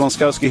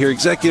Skowski here,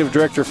 Executive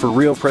Director for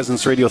Real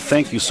Presence Radio.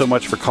 Thank you so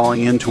much for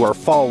calling in to our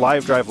fall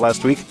live drive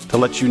last week to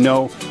let you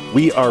know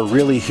we are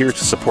really here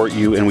to support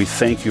you, and we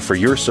thank you for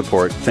your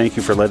support. Thank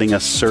you for letting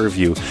us serve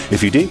you.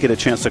 If you didn't get a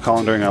chance to call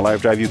in during our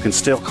live drive, you can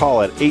still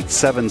call at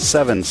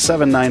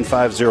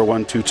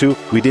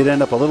 877-795-0122. We did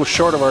end up a little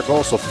short of our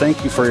goal, so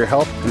thank you for your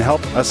help, and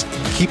help us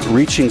keep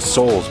reaching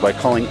souls by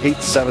calling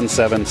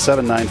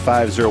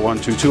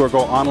 877-795-0122 or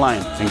go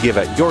online and give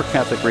at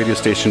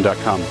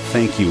yourcatholicradiostation.com.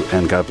 Thank you,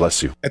 and God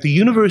bless you. At the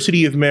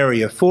University of Mary,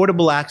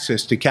 affordable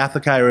access to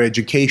Catholic higher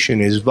education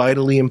is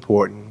vitally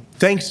important.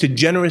 Thanks to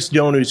generous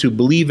donors who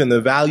believe in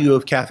the value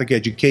of Catholic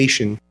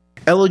education,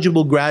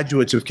 eligible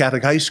graduates of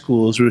Catholic high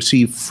schools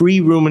receive free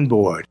room and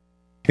board.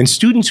 And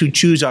students who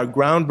choose our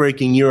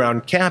groundbreaking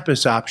year-round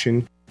campus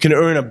option can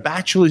earn a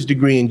bachelor's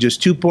degree in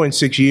just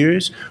 2.6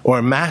 years or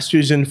a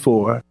master's in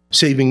 4,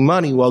 saving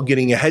money while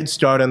getting a head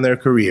start on their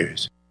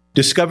careers.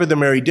 Discover the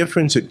Mary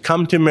difference at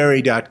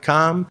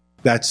cometomary.com.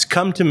 That's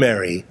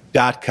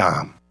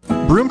cometomary.com.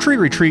 Broomtree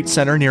Retreat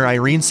Center near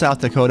Irene,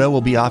 South Dakota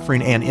will be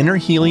offering an inner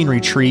healing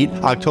retreat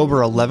October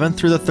 11th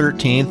through the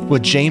 13th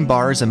with Jane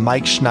Bars and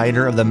Mike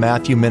Schneider of the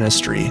Matthew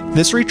Ministry.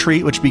 This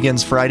retreat, which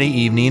begins Friday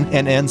evening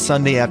and ends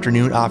Sunday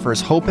afternoon, offers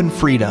hope and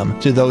freedom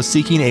to those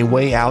seeking a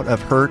way out of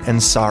hurt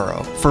and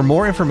sorrow. For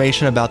more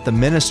information about the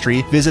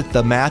ministry, visit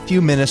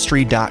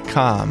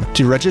thematthewministry.com.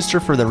 To register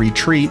for the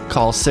retreat,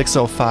 call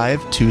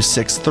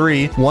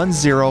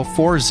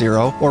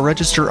 605-263-1040 or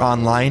register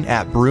online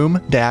at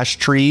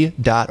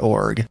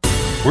broom-tree.org.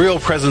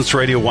 Real Presence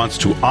Radio wants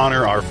to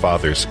honor our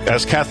fathers.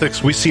 As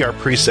Catholics, we see our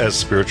priests as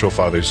spiritual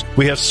fathers.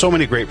 We have so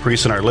many great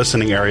priests in our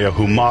listening area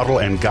who model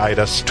and guide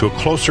us to a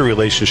closer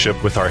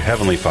relationship with our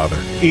Heavenly Father.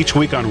 Each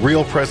week on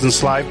Real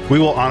Presence Live, we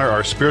will honor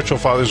our spiritual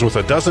fathers with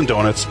a dozen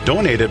donuts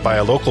donated by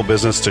a local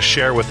business to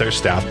share with their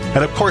staff.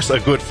 And of course,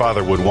 a good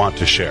father would want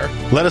to share.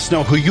 Let us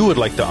know who you would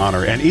like to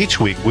honor, and each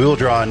week we will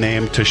draw a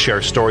name to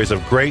share stories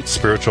of great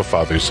spiritual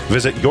fathers.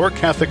 Visit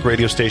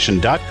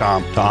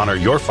yourcatholicradiostation.com to honor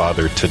your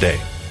father today.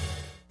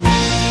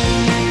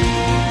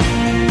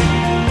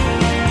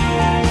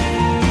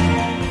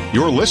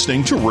 You're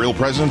listening to Real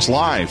Presence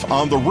Live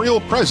on the Real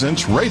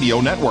Presence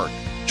Radio Network.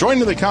 Join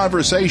in the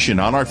conversation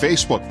on our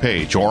Facebook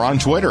page or on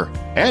Twitter.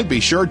 And be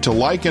sure to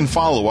like and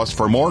follow us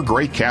for more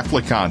great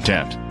Catholic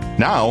content.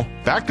 Now,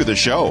 back to the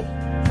show.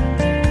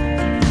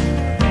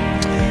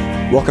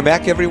 Welcome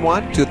back,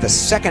 everyone, to the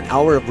second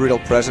hour of Real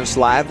Presence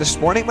Live this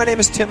morning. My name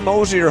is Tim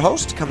Moser, your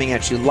host, coming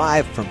at you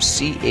live from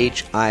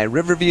CHI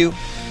Riverview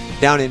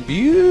down in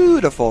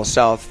beautiful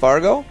South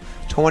Fargo.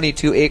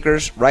 22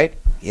 acres, right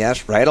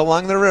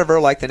along the river,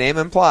 like the name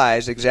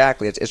implies.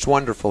 Exactly. It's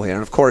wonderful here.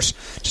 And, of course,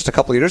 just a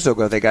couple of years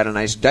ago, they got a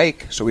nice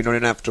dike, so we don't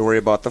even have to worry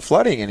about the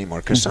flooding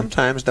anymore, because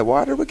sometimes the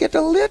water would get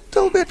a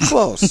little bit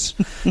close.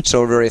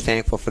 So we're very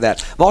thankful for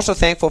that. I'm also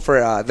thankful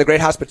for the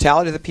great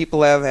hospitality that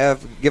people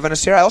have given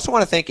us here. I also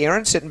want to thank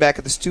Aaron, sitting back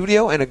at the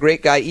studio, and a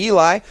great guy,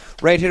 Eli,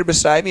 right here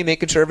beside me,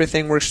 making sure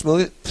everything works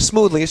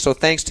smoothly. So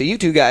thanks to you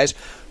two guys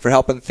for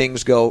helping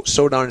things go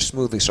so darn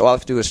smoothly. So all I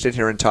have to do is sit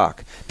here and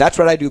talk. That's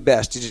what I do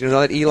best. Did you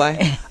know that,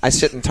 Eli? I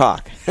sit and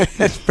talk.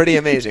 It's pretty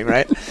amazing,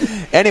 right?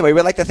 Anyway,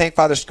 we'd like to thank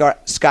Father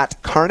Scott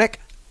Karnick,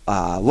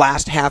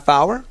 last half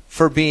hour,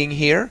 for being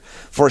here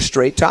for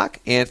Straight Talk.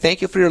 And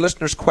thank you for your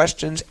listeners'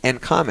 questions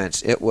and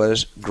comments. It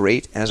was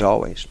great, as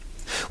always.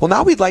 Well,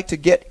 now we'd like to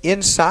get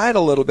inside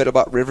a little bit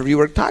about Riverview.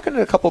 We're talking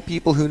to a couple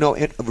people who know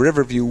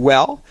Riverview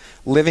well,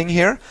 living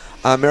here.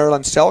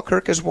 Marilyn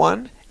Selkirk is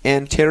one,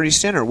 and Terry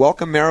Sinner.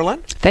 Welcome,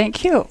 Marilyn.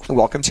 Thank you.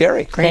 Welcome,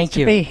 Terry. Great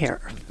to be here.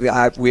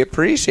 We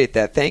appreciate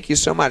that. Thank you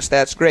so much.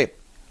 That's great.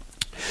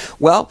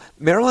 Well,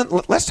 Marilyn,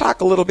 let's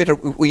talk a little bit. You're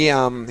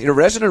a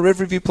resident of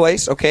Riverview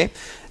Place, okay?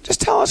 Just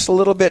tell us a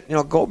little bit,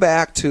 go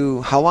back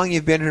to how long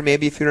you've been here,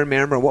 maybe if you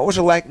remember. What was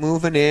it like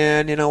moving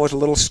in? Was it a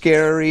little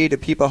scary?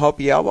 Did people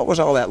help you out? What was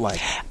all that like?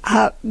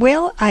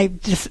 Well,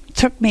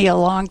 took me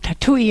along to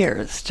 2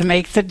 years to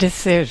make the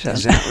decision.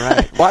 Is that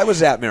right? Why was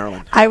that,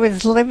 Marilyn? I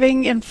was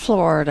living in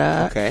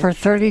Florida for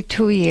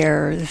 32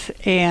 years,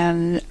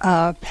 and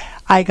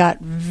I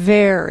got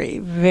very,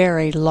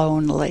 very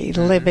lonely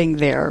living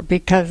there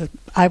because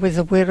I was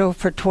a widow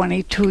for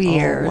 22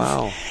 years. Oh,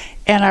 wow.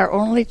 And our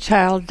only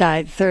child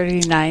died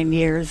 39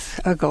 years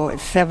ago at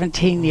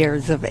 17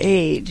 years of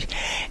age.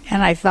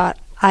 And I thought,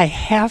 I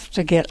have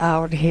to get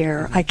out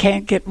here. I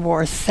can't get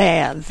more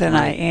sad than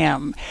I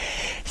am.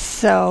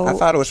 So I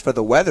thought it was for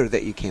the weather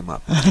that you came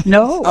up.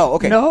 No. Oh,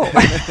 okay. No.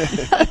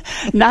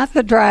 Not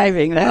the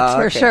driving, that's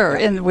for sure,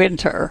 in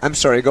winter. I'm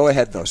sorry, go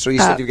ahead, though. So you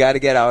said you got to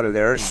get out of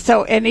there.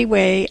 So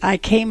anyway, I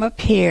came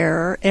up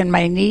here, and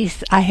my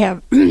niece, I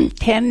have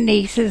 10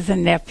 nieces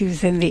and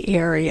nephews in the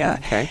area.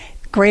 Okay.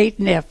 Great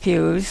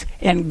nephews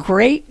and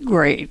great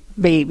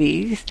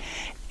babies.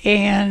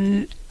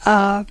 And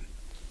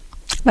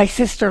my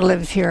sister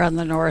lives here on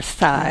the north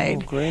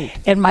side. Oh, great.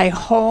 And my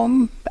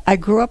home, I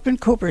grew up in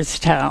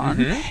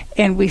Cooperstown,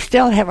 and we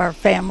still have our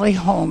family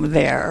home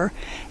there.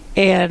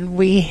 And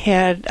we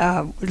had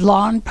a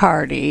lawn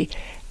party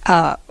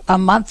a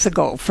month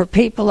ago for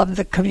people of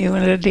the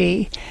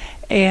community.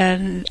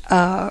 And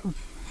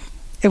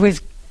it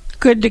was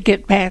good to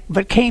get back.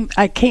 But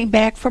I came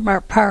back from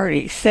our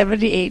party.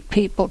 78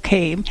 people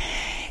came.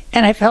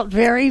 And I felt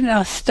very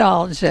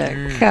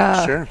nostalgic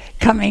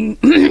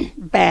coming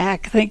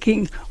back,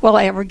 thinking, will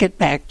I ever get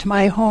back to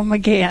my home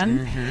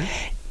again?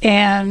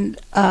 And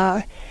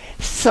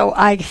so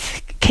I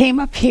came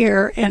up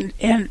here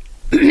and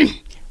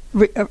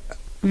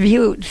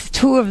viewed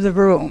 2 of the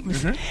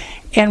rooms.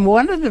 And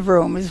one of the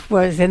rooms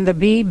was in the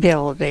B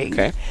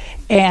building.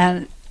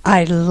 And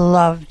I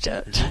loved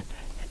it.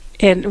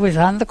 And it was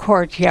on the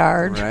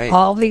courtyard,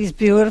 all these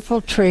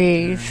beautiful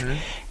trees.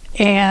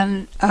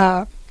 And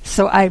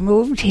so I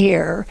moved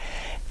here.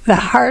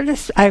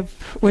 I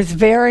was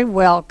very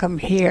welcome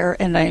here,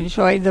 and I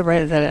enjoyed the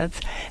residence.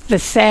 The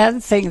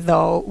sad thing,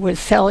 though, was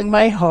selling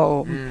my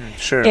home.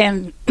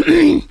 And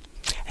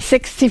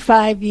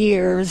 65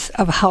 years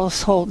of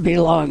household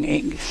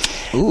belongings.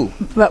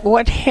 But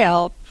what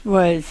helped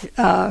was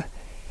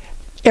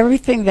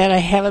everything that I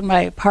have in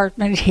my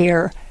apartment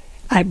here,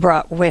 I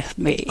brought with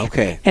me.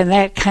 And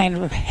that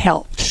kind of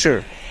helped.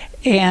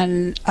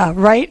 And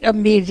right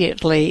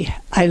immediately,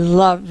 I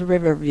loved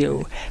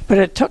Riverview. But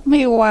it took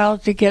me a while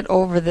to get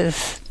over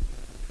this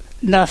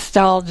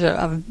nostalgia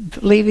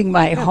of leaving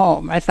my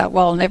home. I thought,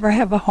 well, I'll never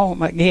have a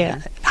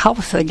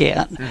house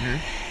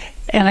again.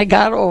 And I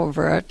got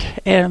over it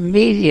and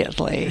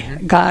immediately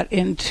got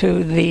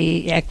into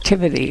the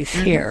activities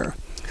here.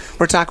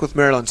 We're talking with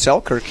Marilyn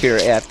Selkirk here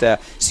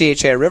at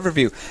CHI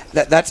Riverview.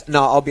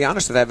 Now, I'll be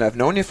honest with you, I've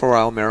known you for a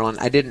while, Marilyn.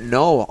 I didn't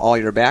know all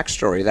your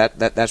backstory.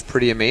 That's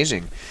pretty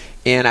amazing.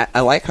 And I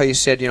like how you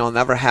said, I'll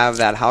never have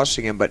that house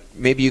again, but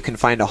maybe you can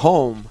find a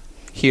home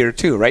here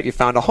too, right? You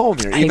found a home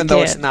here. Even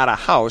though it's not a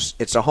house,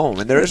 it's a home.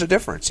 And there is a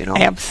difference,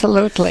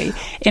 Absolutely.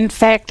 In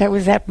fact, I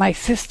was at my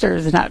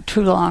sister's not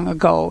too long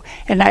ago,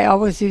 and I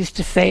always used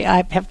to say,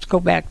 I have to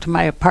go back to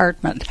my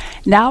apartment.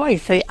 Now I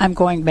say, I'm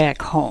going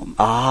back home.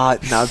 Now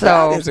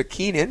that is a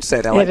keen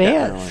insight. I like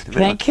that. It is.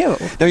 Thank you.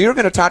 Now, you're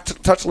going to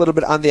touch a little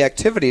bit on the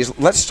activities.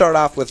 Let's start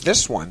off with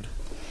this one.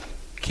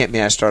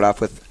 May I start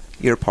off with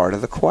you're part of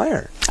the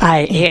choir. I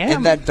am.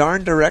 And that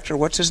darn director,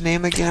 what's his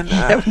name again?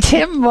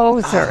 Tim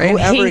Moser.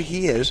 Whoever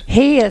he is.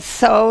 He is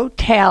so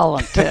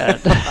talented.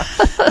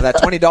 That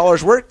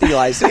 $20 worth deal,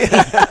 I see.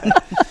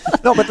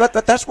 No,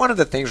 but that's one of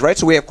the things, right?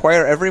 So we have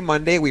choir every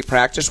Monday. We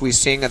practice. We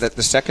sing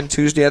the second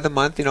Tuesday of the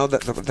month,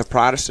 the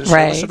Protestant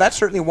service. So that's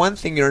certainly one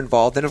thing you're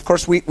involved in. Of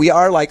course, we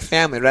are like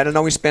family, right? I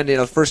know we spend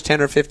the first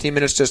 10 or 15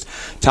 minutes just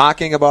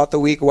talking about the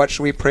week, what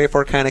should we pray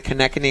for, kind of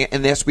connecting.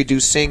 And yes, we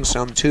do sing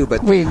some too.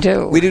 But we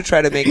do. We do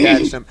try to make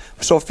that some.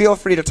 So feel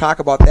free to talk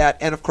about that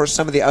and, of course,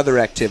 some of the other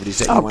activities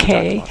that you want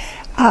to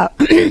talk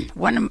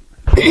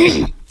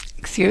about.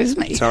 Excuse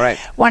me. It's all right.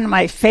 One of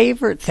my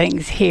favorite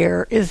things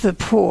here is the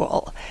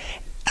pool.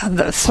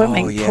 The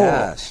swimming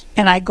pool.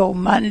 And I go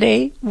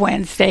Monday,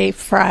 Wednesday,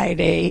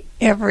 Friday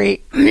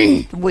every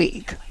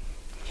week.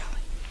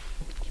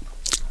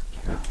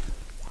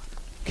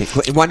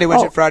 Okay, Monday,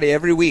 Wednesday, Friday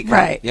every week.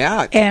 Right.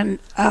 Yeah. And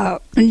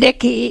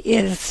Nikki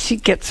she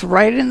gets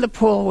right in the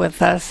pool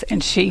with us,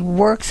 and she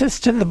works us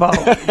to the bone.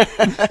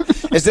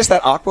 Is this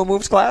that Aqua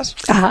Moves class?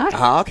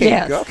 Okay.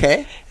 Yes.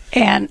 Okay.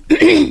 And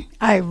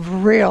I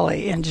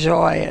really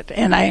enjoy it,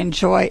 and I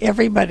enjoy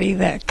everybody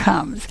that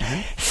comes.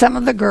 Some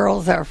of the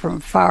girls are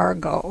from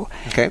Fargo.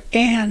 Okay.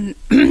 And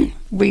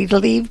we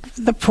leave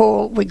the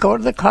pool, we go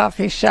to the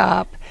coffee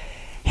shop,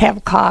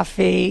 have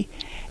coffee,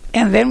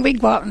 and then we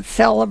go out and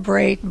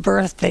celebrate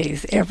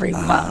birthdays every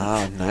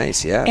month. Oh,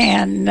 nice, yes.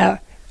 And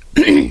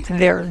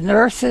there are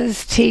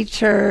nurses,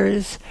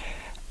 teachers,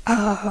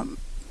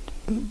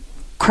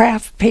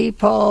 craft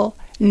people,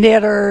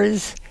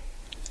 knitters,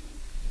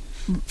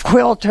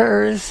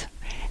 quilters,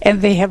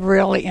 and they have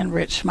really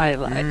enriched my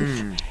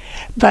life.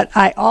 But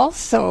I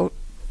also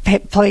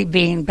play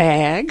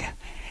beanbag,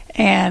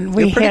 and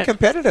you're pretty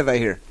competitive, I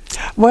hear.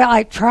 Well,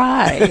 I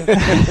try.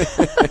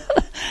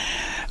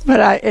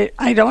 But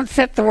I don't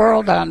set the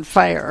world on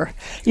fire.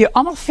 You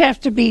almost have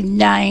to be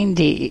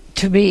 90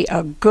 to be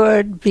a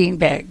good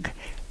beanbag.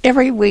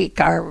 Every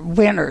week, our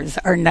winners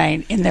are in their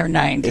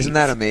 90s. Isn't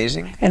that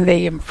amazing? And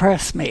they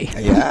impress me.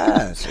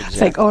 Yes,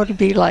 exactly. It's like, to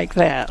be like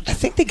that. I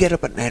think they get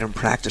up at night and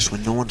practice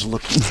when no one's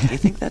looking. Do you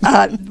think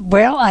that's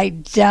well, I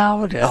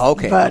doubt it. Oh,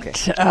 okay.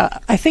 But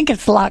I think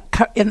it's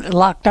locked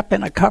up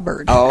in a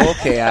cupboard. Oh,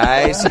 okay.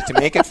 I see. To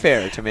make it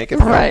fair.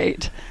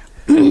 Right.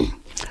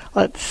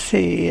 Let's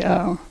see.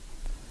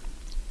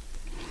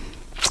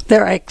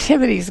 There are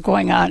activities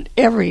going on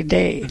every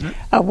day.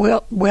 A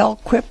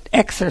well-equipped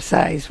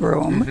exercise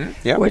room,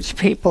 which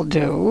people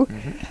do,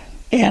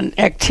 and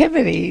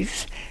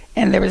activities.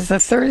 And there was a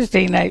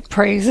Thursday night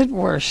praise and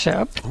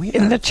worship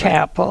in the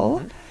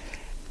chapel.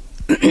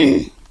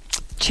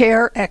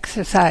 Chair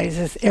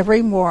exercises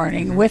every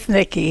morning with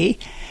Nikki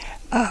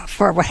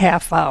for a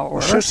half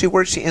hour. So she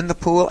works in the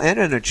pool and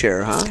in a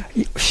chair, huh?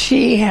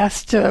 She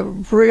has to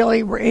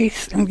really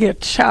race and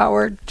get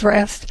showered,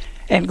 dressed,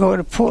 and go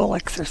to pool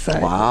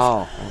exercise.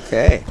 Wow,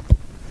 okay.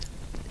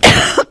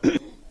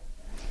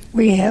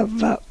 We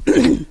have, I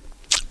don't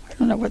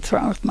know what's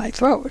wrong with my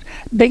throat,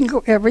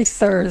 bingo every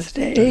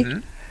Thursday.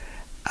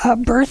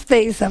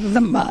 birthdays of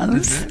the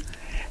month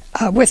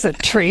with a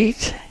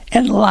treat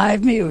and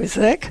live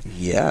music.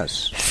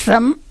 Yes.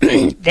 Some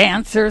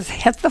dancers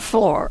hit the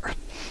floor.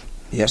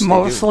 Yes,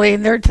 mostly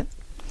in their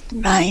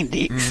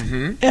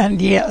 90s.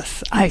 And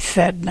yes, I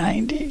said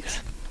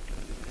 90s.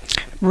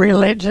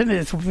 Religion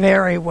is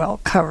very well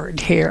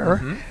covered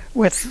here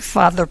with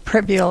Father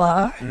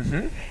Pribula.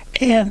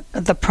 And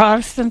the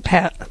Protestant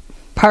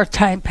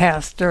part-time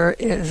pastor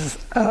is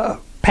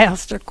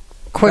Pastor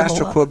Quibble.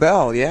 Pastor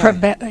Quibble, yeah.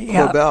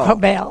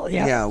 Quibble,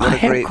 yeah. Yeah, what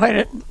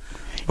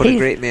a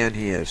great man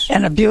he is.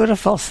 And a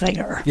beautiful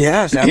singer.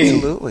 Yes,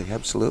 absolutely,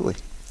 absolutely.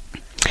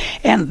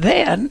 And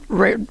then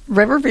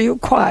Riverview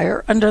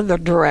Choir, under the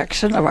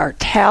direction of our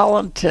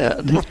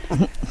talented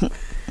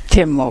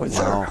Tim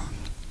Moser. Wow.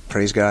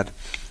 Praise God.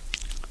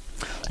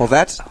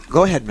 Well,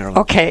 go ahead, Marilyn.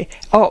 Okay.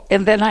 Oh,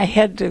 and then I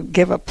had to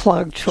give a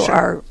plug to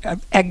our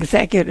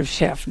executive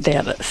chef,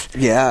 Dennis.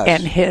 Yes.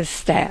 And his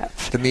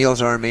staff. The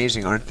meals are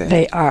amazing, aren't they?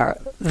 They are.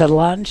 The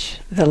lunch,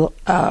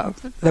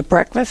 the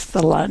breakfast,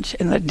 the lunch,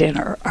 and the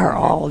dinner are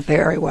all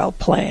very well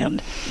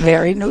planned,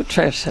 very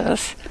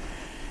nutritious.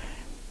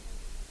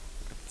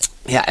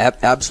 Yeah,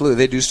 absolutely.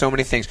 They do so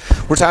many things.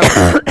 We're talking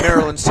about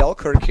Marilyn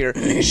Selkirk here.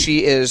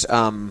 She is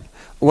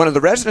one of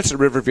the residents of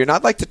Riverview, and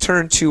I'd like to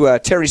turn to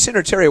Terry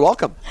Sinner. Terry,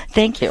 welcome.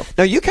 Thank you.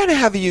 Now, you kind of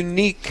have a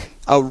unique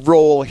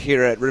role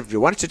here at Riverview.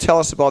 Why don't you tell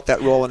us about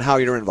that role and how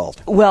you're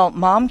involved? Well,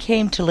 Mom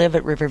came to live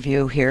at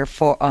Riverview here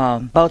for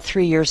about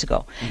 3 years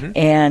ago,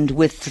 and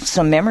with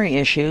some memory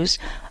issues,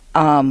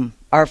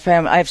 our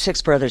family, I have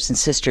 6 brothers and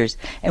sisters,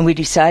 and we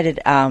decided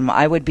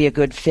I would be a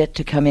good fit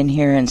to come in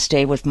here and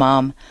stay with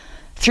Mom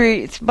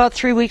about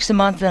 3 weeks a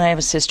month, and I have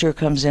a sister who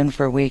comes in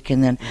for a week,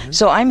 and then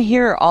so I'm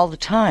here all the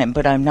time,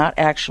 but I'm not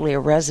actually a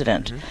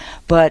resident.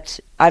 But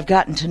I've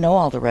gotten to know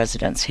all the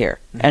residents here,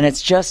 and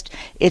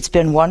it's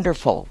been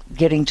wonderful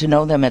getting to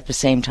know them at the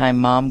same time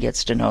Mom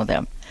gets to know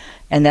them,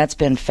 and that's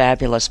been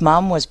fabulous.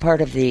 Mom was part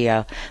of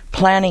the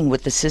planning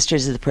with the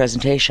Sisters of the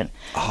Presentation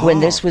when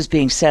this was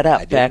being set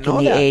up back in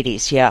the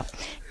 80s, yeah.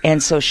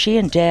 And so she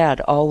and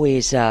Dad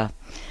always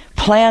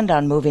planned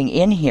on moving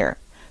in here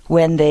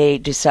when they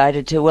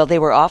decided to. Well, they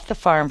were off the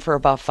farm for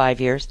about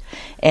 5 years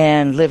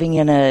and living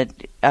in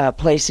a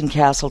place in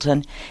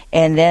Castleton.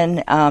 And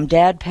then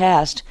Dad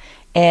passed,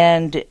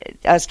 and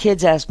us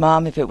kids asked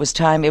Mom if it was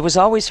time. It was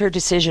always her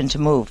decision to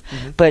move,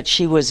 but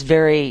she was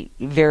very,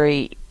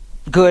 very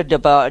good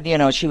about,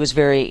 she was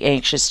very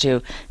anxious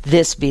to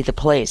this be the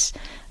place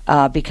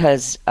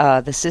because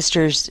the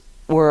sisters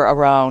were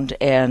around,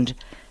 and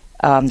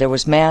there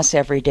was Mass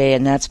every day,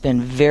 and that's been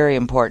very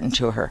important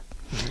to her.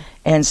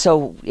 And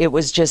so it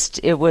was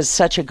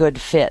such a good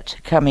fit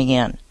coming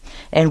in.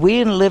 And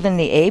we live in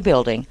the A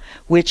building,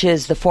 which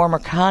is the former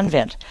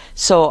convent.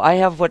 So I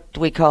have what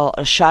we call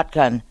a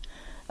shotgun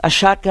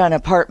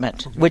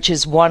apartment, which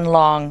is one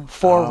long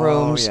 4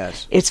 rooms.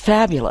 Yes. It's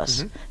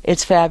fabulous.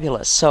 It's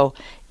fabulous. So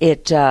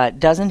it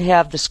doesn't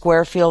have the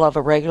square feel of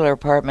a regular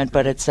apartment,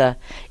 but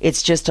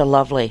it's just a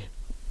lovely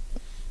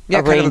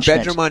kind of a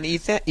bedroom on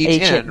each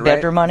end, right?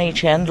 Bedroom on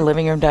each end,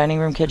 living room, dining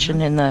room,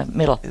 kitchen in the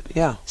middle.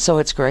 Yeah. So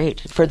it's great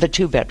for the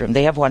 2-bedroom.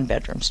 They have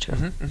 1-bedrooms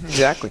too.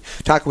 Exactly.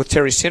 Talking with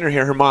Terry Sinner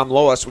here, her mom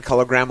Lois, we call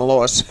her Grandma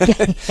Lois,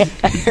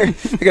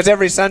 because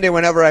every Sunday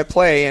whenever I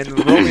play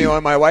and Romeo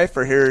and my wife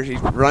are here, he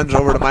runs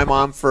over to my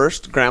mom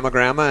first, Grandma,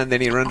 and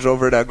then he runs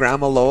over to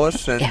Grandma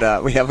Lois,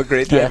 and we have a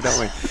great time, don't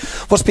we?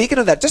 Well, speaking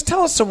of that, just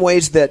tell us some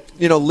ways that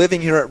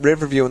living here at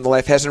Riverview in the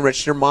life has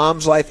enriched your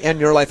mom's life and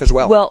your life as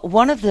well. Well,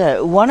 one of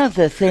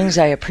the things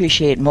I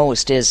appreciate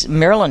most is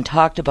Marilyn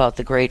talked about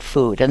the great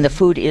food, and the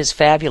food is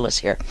fabulous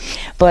here.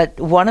 But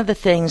one of the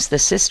things the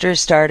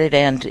sisters started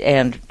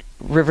and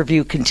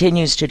Riverview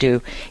continues to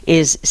do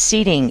is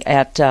seating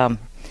at the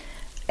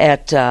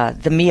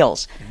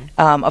meals.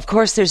 Of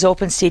course, there's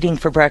open seating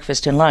for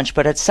breakfast and lunch,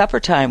 but at supper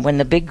time, when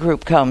the big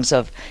group comes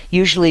of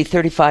usually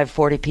 35,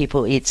 40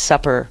 people eat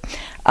supper,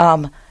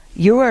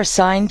 you are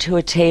assigned to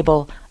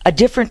a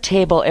different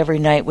table every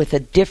night with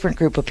a different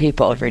group of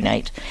people every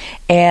night.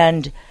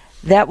 And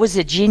that was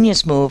a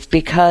genius move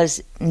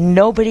because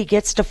nobody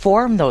gets to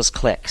form those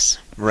cliques.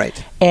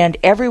 Right. And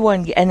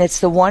it's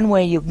the one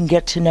way you can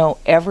get to know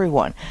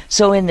everyone.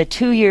 So in the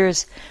 2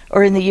 years,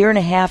 or in the year and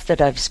a half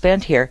that I've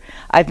spent here,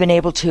 I've been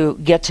able to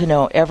get to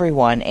know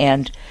everyone.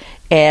 And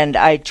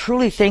I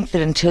truly think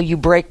that until you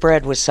break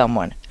bread with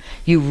someone,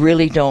 you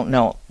really don't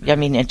know. I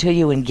mean, until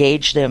you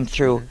engage them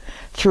through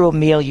a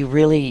meal, you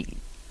really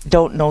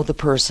don't know the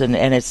person,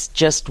 and it's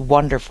just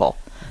wonderful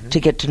to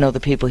get to know the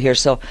people here.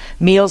 So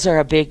meals are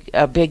a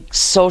big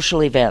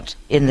social event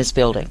in this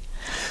building,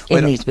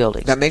 these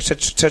buildings. That makes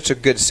such a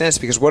good sense,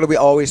 because what do we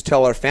always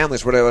tell our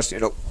families? What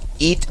do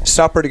eat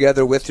supper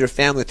together with your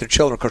family, with your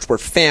children. Of course, we're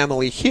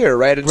family here,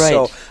 right? And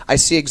so I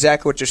see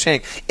exactly what you're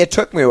saying. It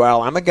took me a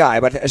while. I'm a guy,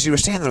 but as you were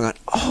saying, I'm going,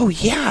 oh,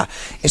 yeah.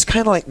 It's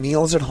kind of like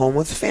meals at home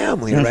with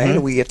family,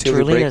 right? We get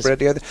to break bread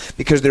together.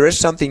 Because there is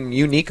something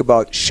unique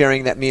about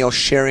sharing that meal,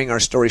 sharing our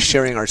story,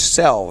 sharing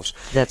ourselves.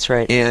 That's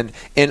right. And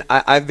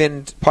I've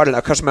been part of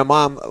that. Because my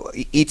mom doesn't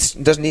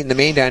eat in the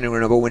main dining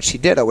room, but when she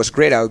did, it was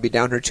great. I would be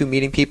down here too,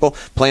 meeting people,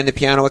 playing the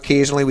piano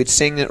occasionally. We'd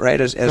sing it, right,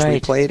 as we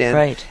played.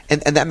 And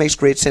that makes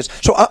great sense.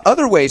 So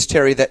other ways,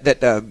 Terry,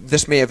 that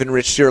this may have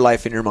enriched your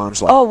life and your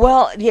mom's life. Oh,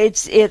 well,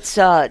 it's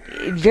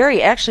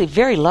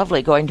very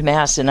lovely going to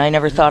Mass, and I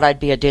never thought I'd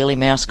be a daily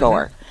Mass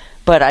goer.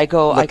 But I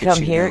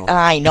come here. Know.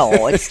 I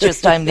know. It's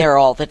just I'm there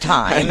all the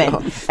time,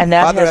 and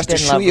that Father has been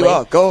to lovely. You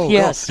out. Go.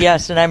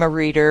 Yes, and I'm a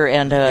reader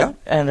and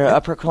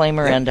a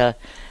proclaimer and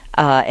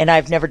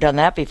I've never done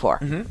that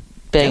before,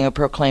 being a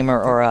proclaimer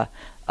or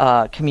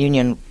a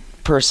communion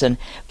person.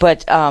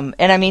 But and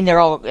I mean they're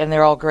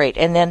all great.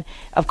 And then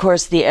of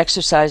course the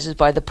exercises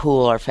by the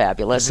pool are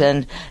fabulous,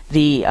 and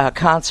the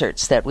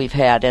concerts that we've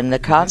had, and the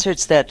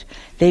concerts that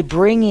they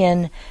bring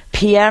in.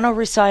 Piano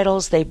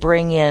recitals, they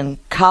bring in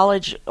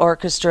college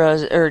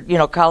orchestras, or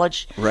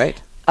college.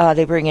 Right.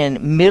 They bring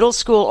in middle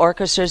school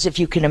orchestras. If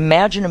you can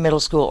imagine a middle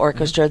school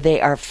orchestra,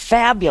 they are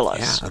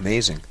fabulous. Yeah,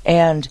 amazing.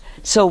 And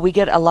so we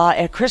get a lot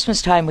at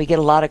Christmas time. We get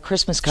a lot of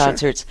Christmas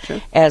concerts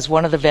as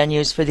one of the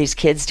venues for these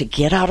kids to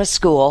get out of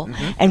school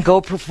and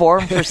go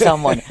perform for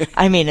someone.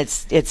 I mean,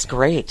 it's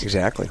great.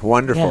 Exactly,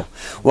 wonderful. Yeah.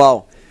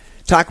 Well.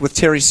 Talk with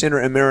Terry Sinner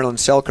and Marilyn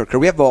Selkirk.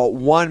 We have about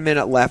 1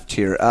 minute left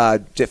here.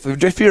 If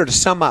you were to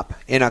sum up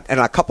in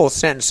a couple of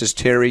sentences,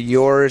 Terry,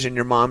 yours and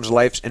your mom's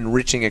life's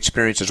enriching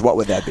experiences, what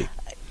would that be?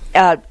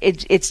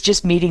 It's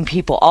just meeting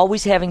people,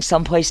 always having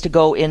some place to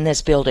go in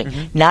this building,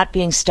 not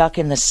being stuck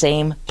in the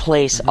same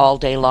place all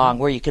day long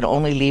where you can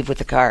only leave with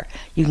the car.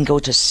 You can go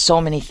to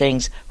so many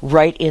things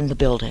right in the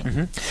building.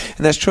 And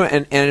that's true.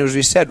 And as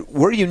we said,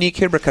 we're unique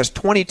here because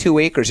 22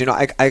 acres,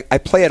 I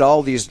play at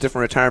all these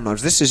different retirement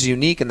homes. This is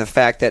unique in the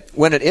fact that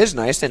when it is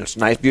nice, and it's a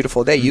nice,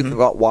 beautiful day, you can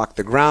go out, walk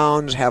the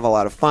grounds, have a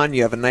lot of fun.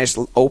 You have a nice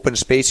open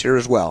space here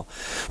as well.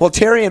 Well,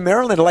 Terry and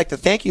Marilyn, I'd like to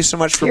thank you so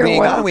much for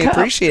being on. We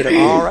appreciate it.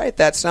 All right,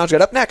 that sounds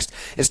good. Up next,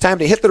 it's time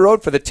to hit the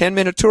road for the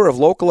 10-minute tour of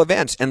local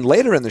events. And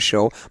later in the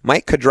show,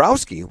 Mike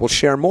Kodrowski will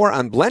share more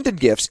on blended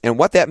gifts and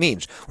what that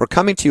means. We're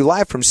coming to you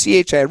live from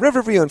CHI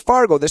Riverview in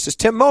Fargo. This is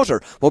Tim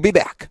Moser. We'll be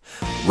back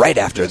right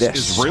after this.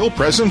 This is Real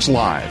Presence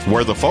Live,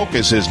 where the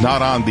focus is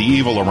not on the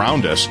evil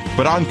around us,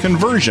 but on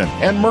conversion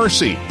and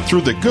mercy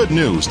through the good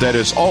news that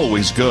is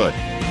always good.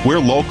 We're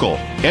local,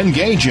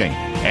 engaging,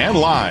 and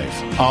live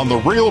on the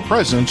Real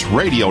Presence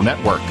Radio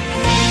Network.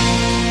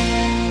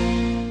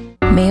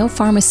 Mayo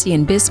Pharmacy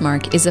in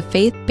Bismarck is a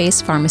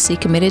faith-based pharmacy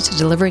committed to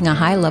delivering a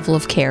high level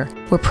of care.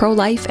 We're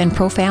pro-life and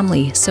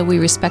pro-family, so we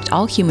respect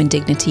all human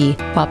dignity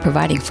while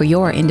providing for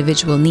your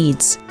individual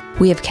needs.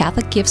 We have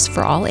Catholic gifts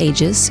for all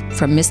ages,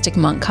 from Mystic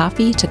Monk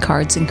coffee to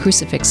cards and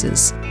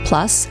crucifixes.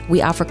 Plus,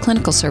 we offer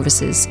clinical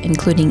services,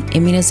 including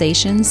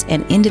immunizations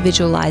and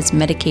individualized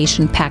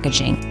medication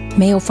packaging.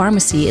 Mayo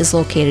Pharmacy is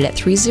located at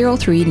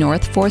 303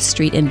 North 4th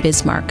Street in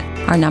Bismarck.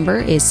 Our number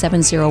is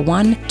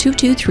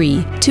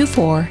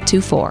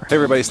 701-223-2424. Hey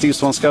everybody, Steve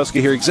Swonskowski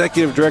here,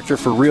 Executive Director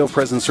for Real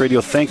Presence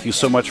Radio. Thank you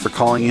so much for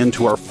calling in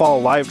to our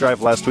fall live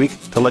drive last week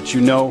to let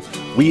you know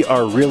we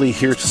are really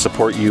here to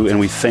support you, and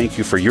we thank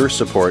you for your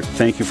support.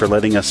 Thank you for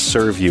letting us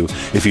serve you.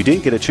 If you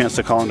didn't get a chance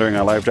to call in during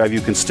our live drive,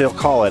 you can still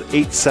call at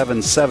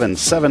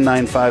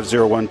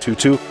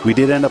 877-795-0122. We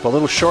did end up a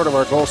little short of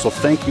our goal, so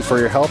thank you for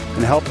your help,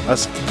 and help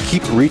us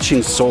keep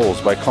reaching souls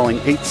by calling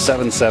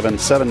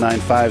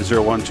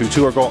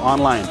 877-795-0122 or go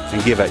online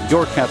and give at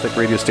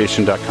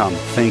yourcatholicradiostation.com.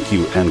 Thank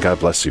you, and God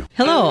bless you.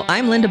 Hello,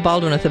 I'm Linda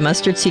Baldwin with the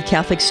Mustard Seed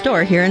Catholic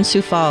Store here in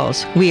Sioux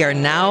Falls. We are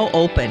now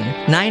open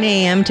 9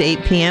 a.m. to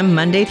 8 p.m.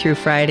 Monday through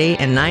Friday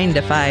and 9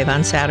 to 5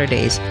 on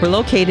Saturdays. We're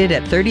located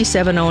at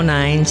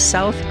 3709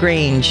 South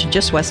Grange,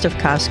 just west of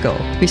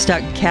Costco. We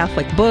stock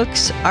Catholic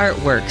books,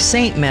 artwork,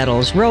 saint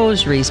medals,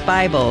 rosaries,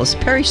 Bibles,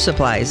 parish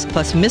supplies,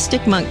 plus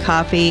Mystic Monk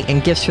coffee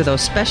and gifts for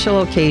those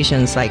special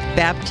occasions like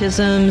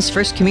baptisms,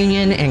 First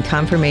Communion, and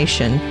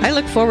confirmation. I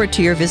look forward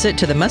to your visit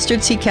to the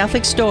Mustard Seed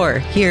Catholic Store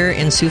here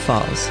in Sioux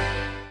Falls.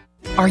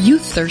 Are you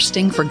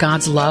thirsting for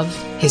God's love,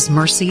 His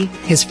mercy,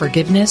 His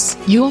forgiveness?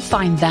 You'll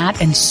find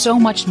that and so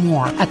much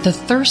more at the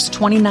Thirst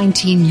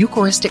 2019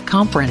 Eucharistic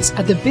Conference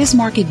at the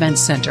Bismarck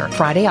Events Center,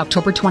 Friday,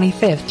 October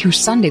 25th through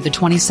Sunday the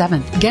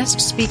 27th. Guest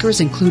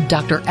speakers include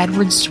Dr.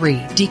 Edward Sri,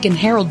 Deacon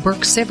Harold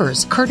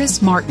Burke-Sivers,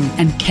 Curtis Martin,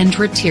 and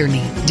Kendra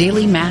Tierney.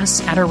 Daily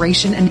Mass,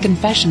 adoration, and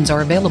confessions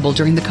are available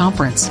during the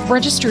conference.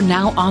 Register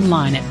now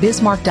online at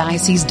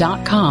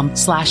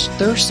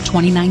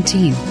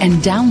bismarckdiocese.com/thirst2019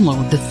 and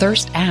download the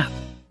Thirst app.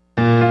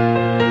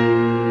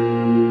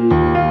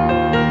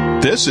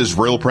 This is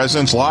Real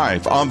Presence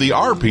Live on the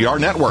RPR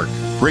Network,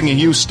 bringing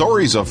you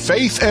stories of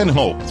faith and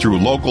hope through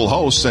local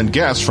hosts and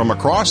guests from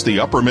across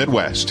the upper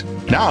Midwest.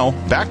 Now,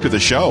 back to the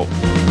show.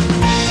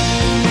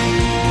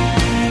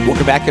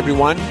 Welcome back,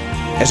 everyone,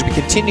 as we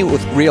continue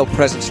with Real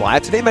Presence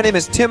Live. Today, my name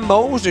is Tim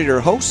Moser, your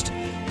host.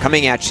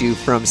 coming at you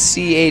from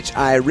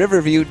CHI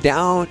Riverview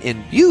down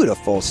in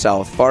beautiful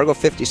South Fargo,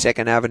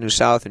 52nd Avenue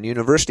South and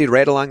University,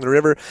 right along the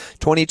river,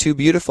 22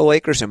 beautiful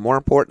acres, and more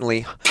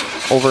importantly,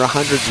 over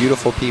 100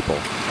 beautiful people.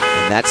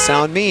 And that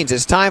sound means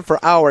it's time for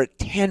our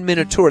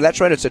 10-minute tour.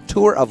 That's right, it's a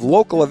tour of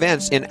local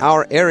events in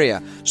our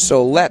area.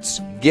 So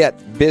let's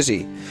get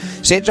busy.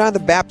 St. John the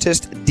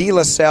Baptist de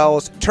La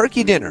Salle's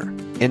Turkey Dinner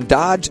in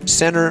Dodge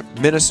Center,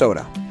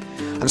 Minnesota.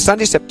 On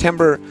Sunday,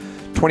 September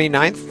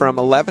 29th from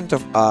 11 to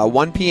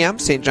 1 p.m.,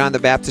 St. John the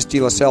Baptist de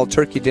La Salle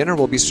Turkey Dinner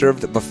will be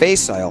served at buffet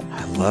style.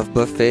 I love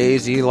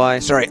buffets, Eli.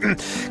 Sorry.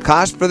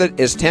 Cost for that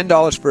is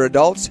 $10 for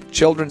adults.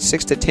 Children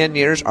 6 to 10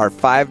 years are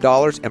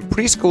 $5, and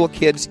preschool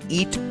kids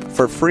eat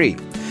for free.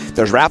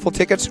 There's raffle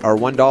tickets are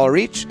 $1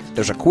 each.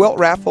 There's a quilt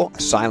raffle,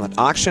 a silent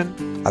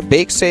auction, a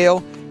bake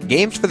sale,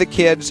 games for the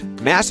kids,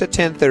 Mass at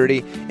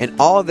 10:30, and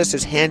all of this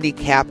is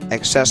handicap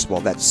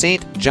accessible. That's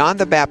St. John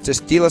the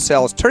Baptist de La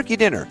Salle's Turkey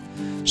Dinner,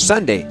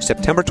 Sunday,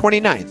 September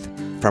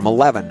 29th, from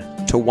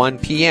 11 to 1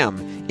 p.m.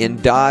 in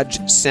Dodge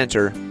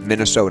Center,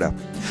 Minnesota.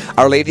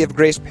 Our Lady of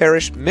Grace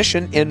Parish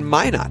Mission in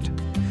Minot.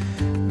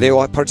 They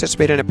will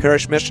participate in a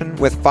parish mission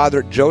with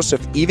Father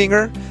Joseph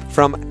Evinger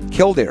from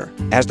Kildare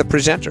as the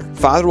presenter.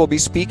 Father will be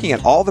speaking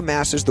at all the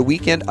Masses the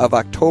weekend of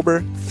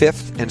October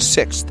 5th and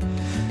 6th.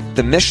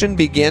 The mission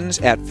begins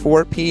at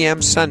 4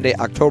 p.m. Sunday,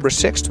 October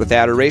 6th, with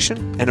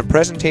adoration and a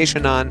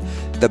presentation on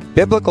the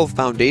biblical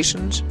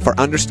foundations for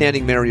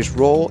understanding Mary's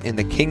role in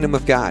the kingdom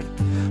of God.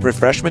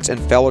 Refreshments and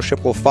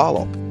fellowship will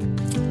follow.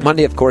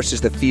 Monday, of course,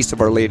 is the Feast of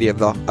Our Lady of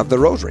the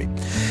Rosary.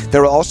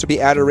 There will also be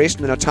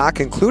adoration and a talk,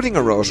 including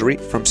a rosary,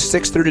 from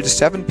 6:30 to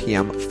 7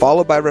 p.m.,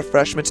 followed by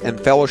refreshments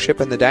and fellowship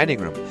in the dining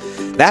room.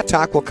 That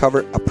talk will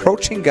cover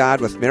approaching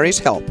God with Mary's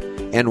help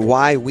and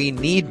why we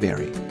need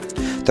Mary.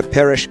 The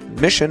parish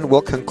mission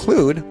will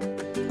conclude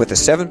with a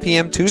 7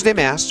 p.m. Tuesday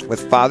Mass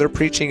with Father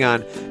preaching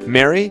on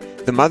Mary,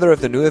 the mother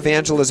of the new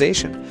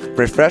evangelization.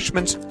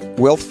 Refreshments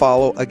will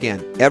follow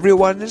again.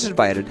 Everyone is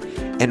invited,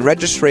 and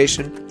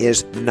registration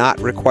is not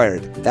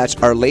required. That's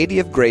Our Lady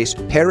of Grace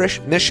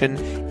Parish Mission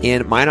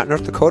in Minot,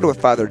 North Dakota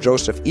with Father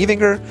Joseph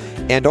Evinger.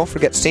 And don't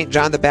forget St.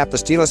 John the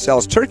Baptist de La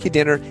Salle's Turkey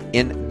Dinner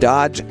in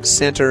Dodge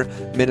Center,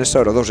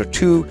 Minnesota. Those are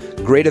two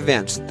great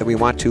events that we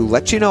want to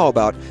let you know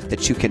about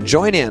that you can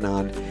join in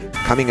on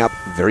coming up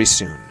very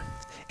soon.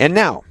 And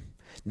now,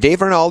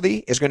 Dave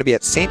Rinaldi is going to be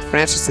at St.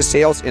 Francis de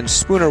Sales in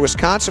Spooner,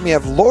 Wisconsin. We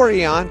have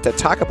Lori on to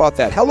talk about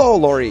that. Hello,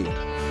 Lori.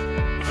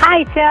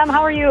 Hi, Tim.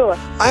 How are you?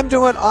 I'm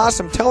doing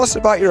awesome. Tell us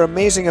about your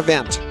amazing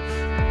event.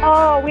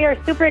 Oh, we are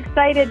super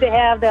excited to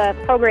have the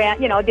program,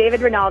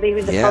 David Rinaldi,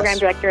 who's the program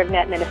director of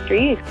Net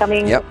Ministry. He's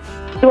coming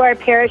to our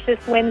parish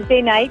this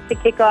Wednesday night to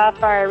kick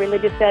off our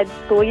religious ed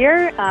school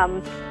year.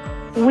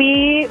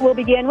 We will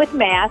begin with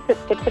Mass at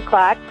 6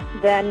 o'clock.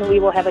 Then we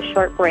will have a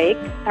short break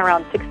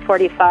around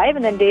 6:45.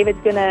 And then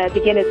David's going to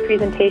begin his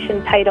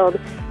presentation titled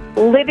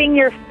Living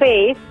Your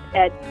Faith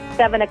at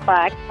 7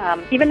 o'clock.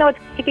 Even though it's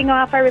kicking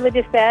off our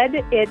religious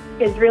ed, it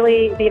is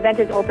really, the event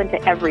is open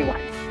to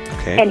everyone.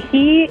 Okay. And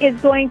he is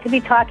going to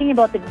be talking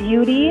about the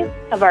beauty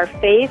of our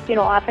faith.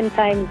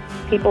 Oftentimes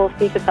people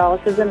see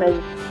Catholicism as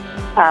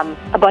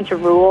a bunch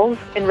of rules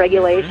and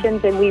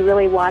regulations, and we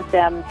really want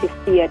them to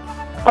see it.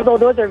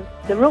 Although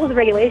the rules and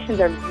regulations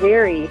are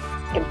very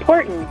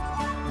important,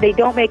 they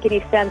don't make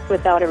any sense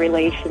without a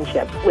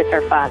relationship with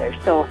our Father.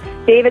 So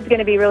David's going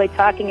to be really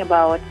talking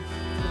about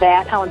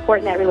that, how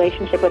important that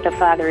relationship with the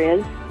Father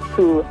is,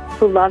 who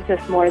loves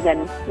us more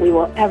than we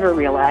will ever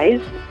realize.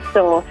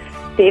 So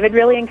David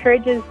really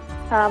encourages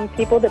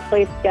people to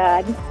place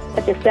God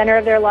at the center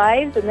of their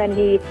lives, and then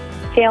he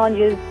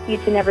challenges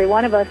each and every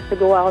one of us to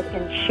go out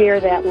and share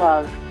that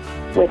love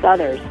with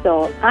others.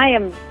 So I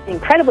am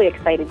incredibly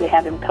excited to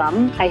have him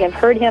come. I have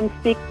heard him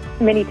speak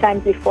many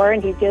times before,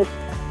 and he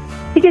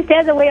just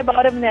has a way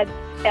about him that's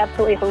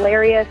absolutely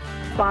hilarious,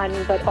 fun,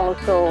 but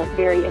also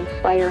very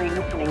inspiring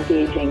and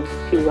engaging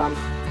to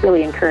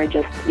really encourage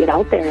us to get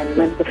out there and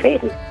live the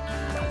faith.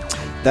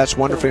 That's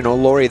wonderful.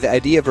 Lori, the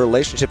idea of a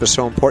relationship is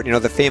so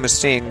important. The famous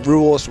saying,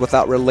 rules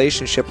without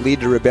relationship lead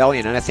to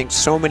rebellion. And I think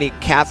so many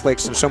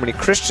Catholics and so many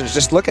Christians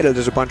just look at it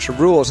as a bunch of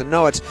rules. And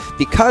no, it's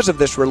because of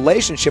this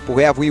relationship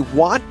we have. We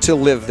want to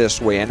live this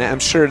way. And I'm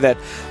sure that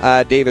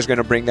Dave is going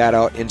to bring that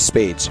out in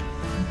spades.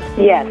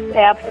 Yes,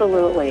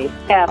 absolutely.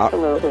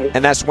 Absolutely.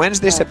 And that's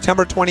Wednesday,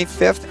 September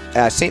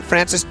 25th, St.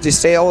 Francis de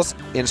Sales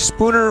in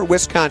Spooner,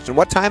 Wisconsin.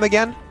 What time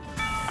again?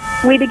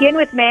 We begin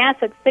with Mass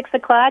at 6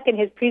 o'clock, and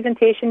his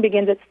presentation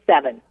begins at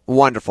 7.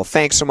 Wonderful.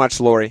 Thanks so much,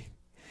 Lori.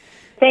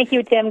 Thank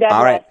you, Tim. God bless.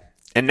 All right.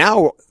 And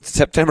now,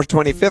 September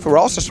 25th, we're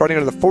also starting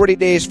under the 40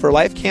 Days for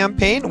Life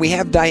campaign. We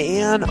have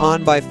Diane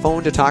on by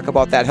phone to talk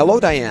about that. Hello,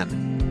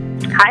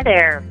 Diane. Hi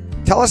there.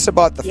 Tell us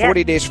about the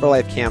 40 Days for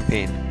Life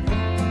campaign.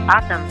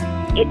 Awesome.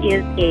 It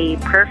is a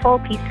prayerful,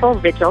 peaceful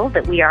vigil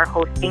that we are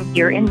hosting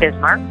here in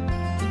Bismarck.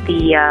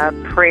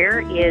 The prayer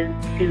is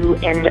to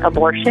end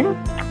abortion.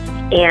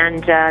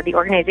 And the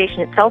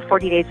organization itself,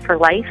 40 Days for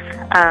Life,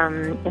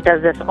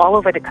 does this all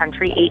over the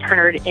country.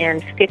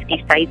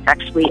 850 sites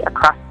actually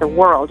across the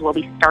world will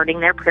be starting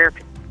their prayer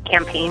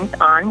campaigns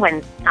on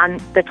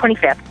the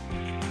 25th.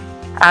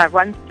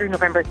 Runs through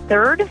November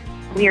 3rd.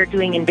 We are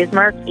doing in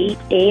Bismarck 8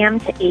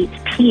 a.m. to 8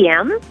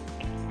 p.m.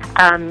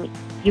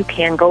 You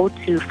can go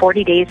to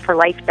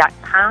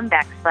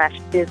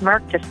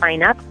 40daysforlife.com/Bismarck to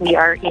sign up. We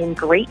are in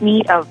great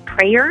need of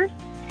prayers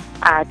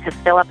to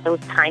fill up those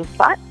time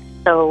slots.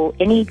 So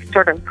any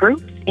sort of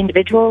groups,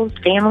 individuals,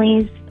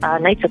 families,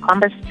 Knights of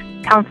Columbus,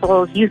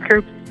 councils, youth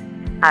groups,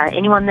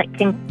 anyone that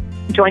can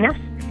join us.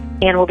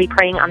 And we'll be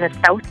praying on the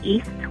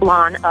southeast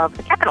lawn of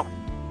the Capitol.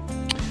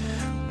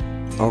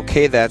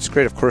 Okay, that's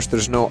great. Of course,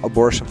 there's no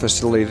abortion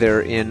facility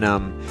there in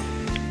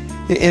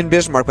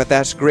Bismarck, but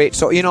that's great.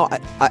 So,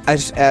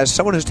 as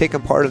someone who's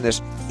taken part in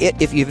this,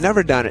 if you've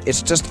never done it,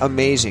 it's just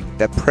amazing.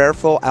 That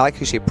prayerful, I like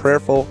to say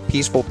prayerful,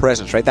 peaceful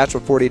presence, right? That's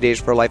what 40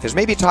 Days for Life is.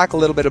 Maybe talk a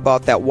little bit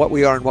about that, what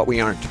we are and what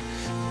we aren't.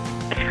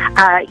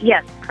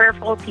 Yes,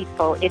 prayerful,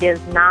 peaceful. It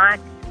is not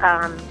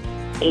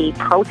a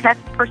protest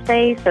per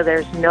se, so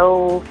there's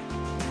no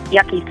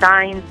yucky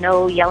signs,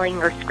 no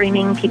yelling or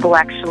screaming. People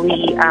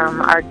actually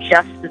are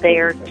just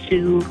there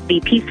to be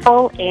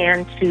peaceful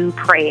and to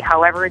pray,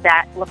 however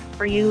that looks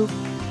for you.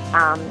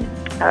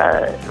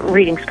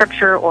 Reading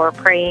scripture or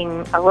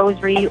praying a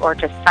rosary or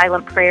just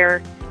silent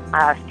prayer,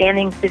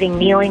 standing, sitting,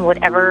 kneeling,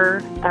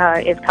 whatever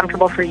is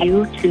comfortable for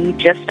you to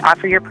just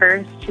offer your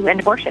prayers to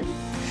end abortion.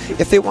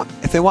 If they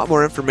want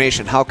more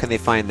information, how can they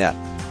find that?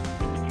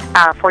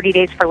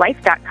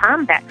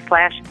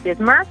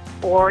 40daysforlife.com/Bismarck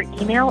or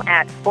email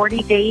at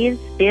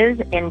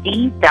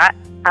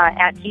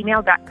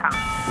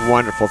 40daysbiznd@gmail.com.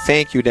 Wonderful.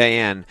 Thank you,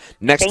 Diane.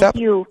 Thank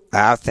you.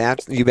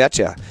 You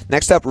betcha.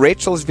 Next up,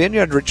 Rachel's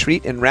Vineyard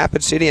Retreat in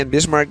Rapid City and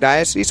Bismarck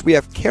Diocese. We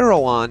have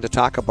Carol on to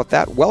talk about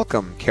that.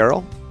 Welcome,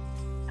 Carol.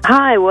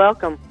 Hi,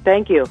 welcome.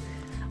 Thank you.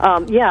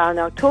 On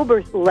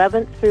October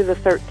 11th through the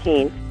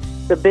 13th,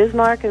 the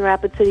Bismarck and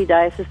Rapid City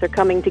Diocese are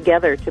coming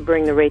together to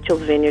bring the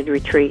Rachel's Vineyard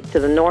Retreat to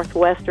the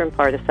northwestern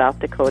part of South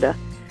Dakota.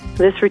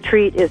 This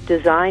retreat is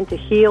designed to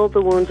heal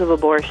the wounds of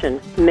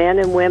abortion. Men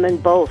and women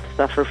both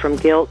suffer from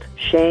guilt,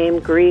 shame,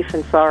 grief,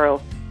 and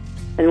sorrow.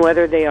 And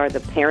whether they are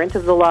the parent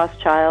of the lost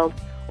child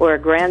or a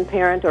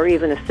grandparent or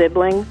even a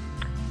sibling,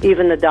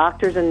 even the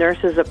doctors and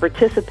nurses that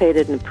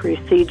participated in the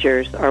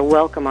procedures are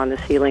welcome on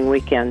this healing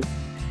weekend.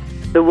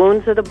 The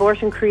wounds that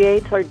abortion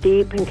creates are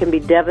deep and can be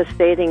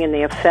devastating, and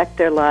they affect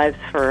their lives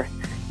for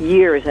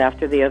years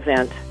after the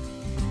event.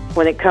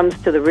 When it comes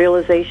to the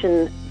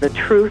realization the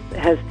truth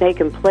has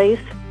taken place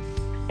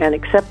and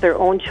accept their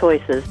own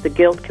choices, the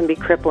guilt can be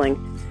crippling.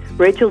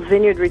 Rachel's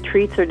Vineyard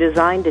retreats are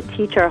designed to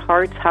teach our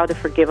hearts how to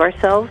forgive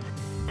ourselves,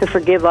 to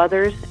forgive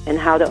others, and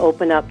how to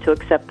open up to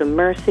accept the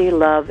mercy,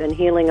 love, and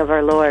healing of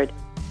our Lord.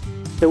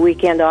 The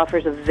weekend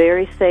offers a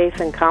very safe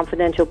and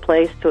confidential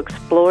place to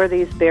explore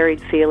these buried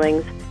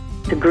feelings,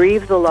 to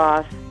grieve the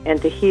loss,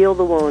 and to heal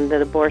the wound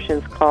that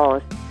abortions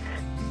cause.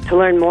 To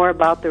learn more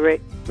about the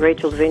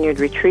Rachel's Vineyard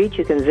Retreat,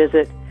 you can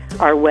visit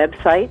our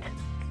website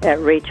at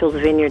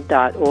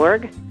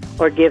rachelsvineyard.org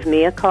or give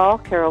me a call,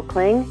 Carol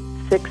Kling,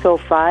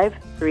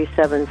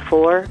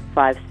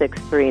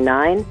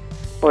 605-374-5639,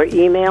 or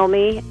email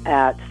me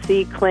at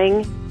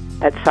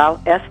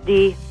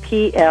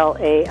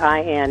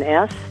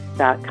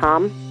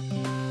ckling@sdplains.com.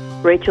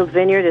 Rachel's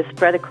Vineyard is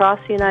spread across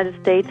the United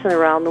States and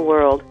around the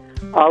world.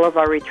 All of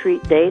our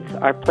retreat dates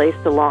are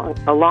placed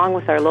along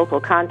with our local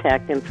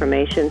contact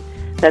information.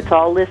 That's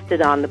all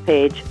listed on the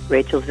page,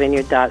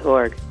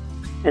 rachelsvineyard.org.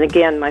 And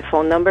again, my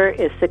phone number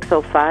is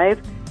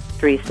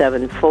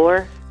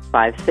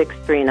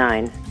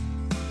 605-374-5639.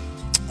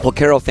 Well,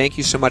 Carol, thank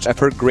you so much. I've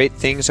heard great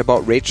things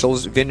about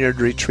Rachel's Vineyard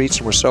Retreats,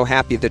 and we're so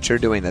happy that you're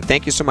doing that.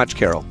 Thank you so much,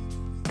 Carol.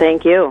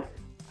 Thank you.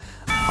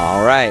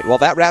 All right. Well,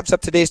 that wraps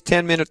up today's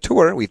 10-minute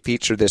tour. We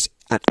feature this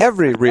on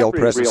every Real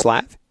Presence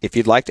Live. If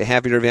you'd like to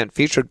have your event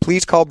featured,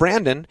 please call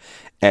Brandon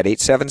at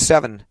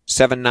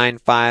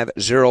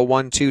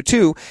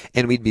 877-795-0122,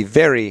 and we'd be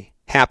very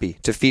happy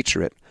to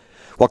feature it.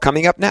 Well,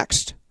 coming up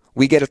next,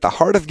 we get at the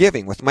heart of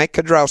giving with Mike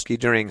Kudrowski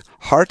during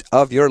Heart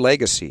of Your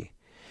Legacy.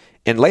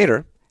 And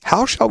later,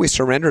 how shall we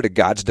surrender to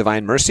God's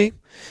divine mercy?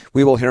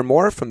 We will hear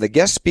more from the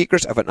guest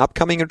speakers of an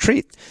upcoming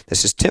retreat.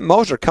 This is Tim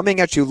Moser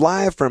coming at you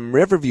live from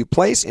Riverview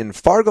Place in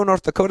Fargo,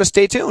 North Dakota.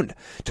 Stay tuned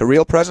to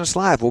Real Presence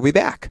Live. We'll be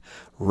back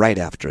right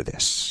after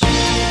this.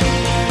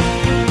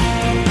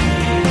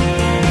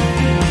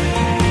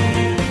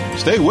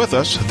 Stay with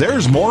us.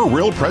 There's more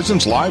Real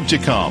Presence Live to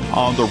come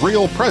on the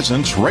Real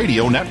Presence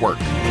Radio Network.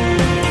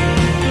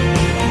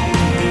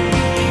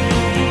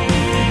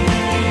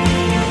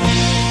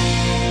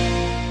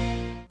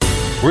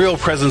 Real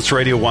Presence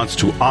Radio wants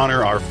to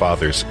honor our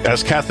fathers.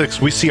 As Catholics,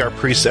 we see our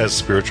priests as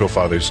spiritual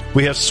fathers.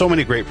 We have so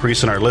many great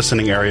priests in our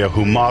listening area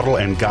who model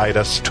and guide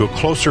us to a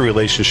closer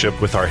relationship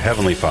with our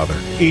Heavenly Father.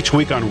 Each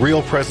week on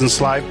Real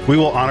Presence Live, we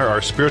will honor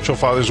our spiritual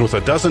fathers with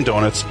a dozen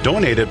donuts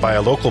donated by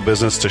a local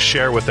business to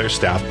share with their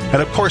staff. And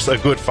of course, a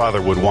good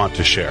father would want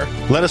to share.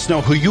 Let us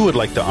know who you would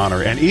like to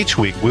honor, and each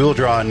week we will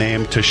draw a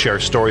name to share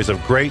stories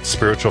of great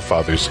spiritual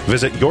fathers.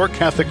 Visit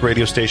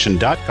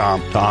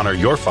yourcatholicradiostation.com to honor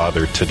your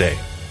father today.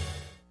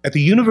 At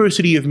the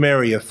University of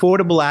Mary,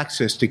 affordable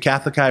access to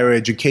Catholic higher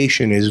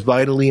education is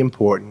vitally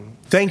important.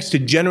 Thanks to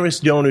generous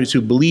donors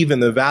who believe in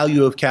the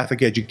value of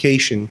Catholic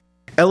education,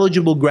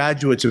 eligible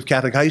graduates of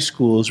Catholic high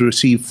schools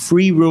receive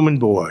free room and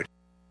board.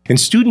 And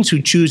students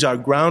who choose our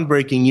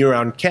groundbreaking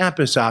year-round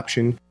campus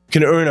option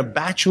can earn a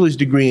bachelor's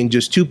degree in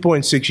just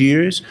 2.6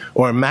 years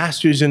or a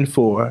master's in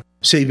 4,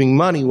 saving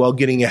money while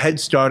getting a head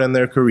start on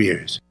their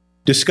careers.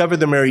 Discover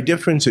the Mary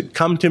difference at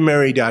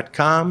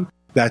cometomary.com.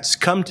 That's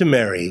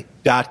cometomary.com.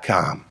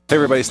 Hey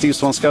everybody, Steve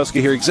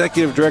Swonskowski here,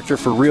 Executive Director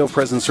for Real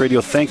Presence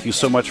Radio. Thank you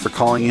so much for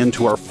calling in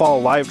to our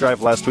fall live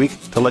drive last week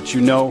to let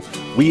you know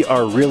we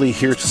are really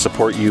here to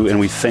support you, and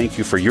we thank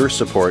you for your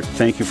support.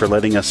 Thank you for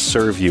letting us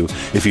serve you.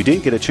 If you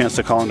didn't get a chance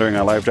to call in during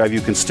our live drive, you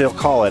can still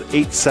call at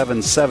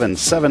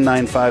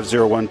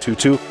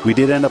 877-795-0122. We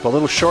did end up a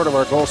little short of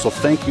our goal, so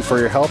thank you for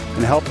your help,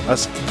 and help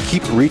us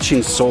keep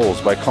reaching souls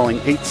by calling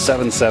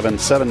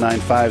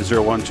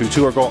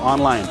 877-795-0122 or go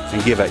online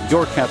and give at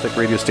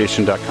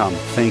yourcatholicradiostation.com.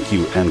 Thank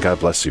you, and God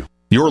bless you.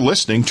 You're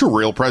listening to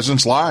Real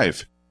Presence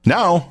Live.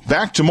 Now,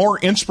 back to more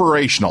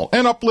inspirational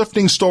and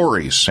uplifting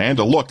stories and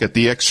a look at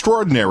the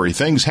extraordinary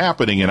things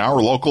happening in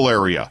our local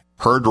area.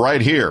 Heard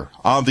right here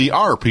on the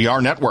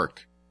RPR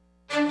Network.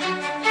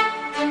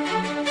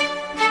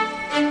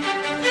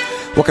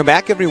 Welcome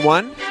back,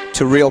 everyone,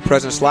 to Real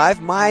Presence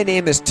Live. My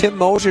name is Tim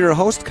Moser, your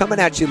host, coming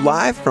at you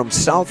live from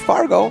South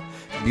Fargo.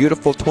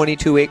 Beautiful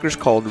 22 acres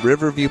called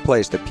Riverview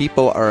Place. The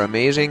people are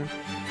amazing,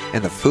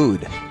 and the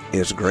food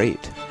is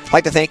great. I'd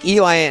like to thank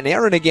Eli and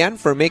Aaron again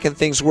for making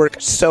things work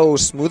so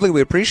smoothly.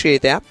 We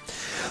appreciate that.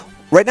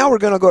 Right now we're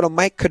going to go to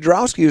Mike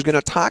Kudrowski, who's going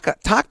to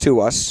talk to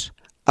us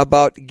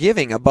about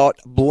giving, about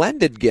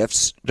blended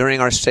gifts during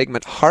our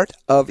segment, Heart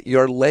of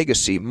Your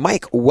Legacy.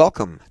 Mike,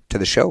 welcome to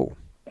the show.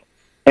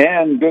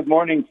 And good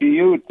morning to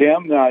you,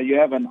 Tim. You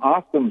have an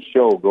awesome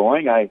show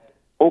going. I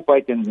hope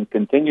I can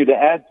continue to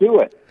add to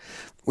it.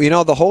 Well, you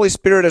know, the Holy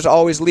Spirit is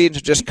always leading,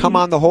 so just come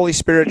on the Holy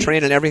Spirit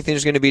train and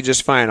everything's going to be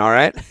just fine, all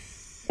right?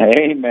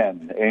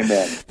 Amen.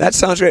 Amen. That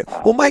sounds great.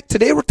 Well, Mike,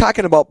 today we're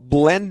talking about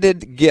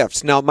blended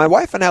gifts. Now, my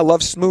wife and I love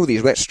smoothies.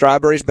 We got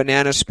strawberries,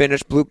 bananas,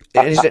 spinach, blue.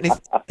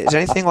 Is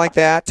anything like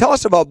that? Tell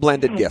us about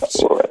blended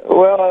gifts.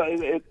 Well,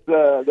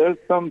 there's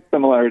some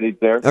similarities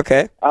there.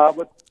 Okay.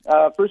 But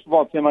first of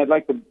all, Tim, I'd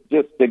like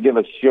to give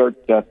a short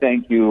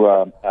thank you,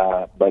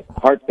 but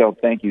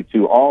heartfelt thank you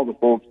to all the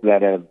folks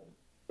that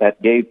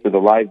gave to the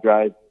live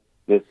drive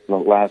this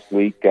last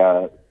week.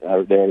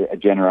 Their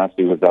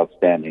generosity was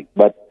outstanding.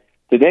 But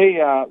today,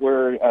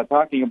 we're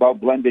talking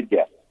about blended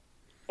gifts.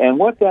 And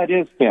what that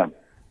is, Tim,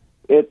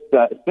 it's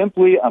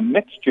simply a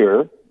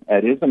mixture,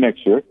 it is a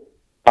mixture,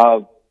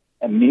 of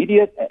an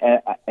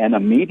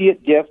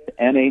immediate gift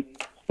and a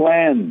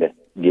planned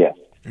gift.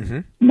 Mm-hmm.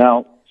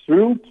 Now,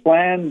 through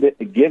planned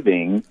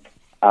giving,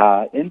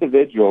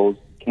 individuals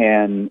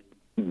can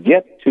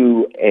get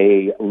to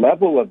a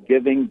level of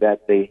giving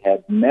that they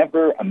had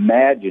never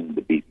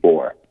imagined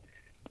before.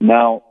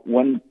 Now,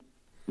 when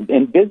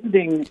in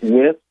visiting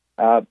with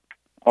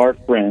our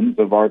friends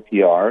of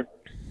RPR,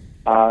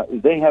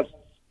 they have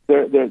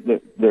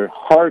their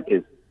heart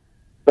is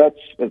such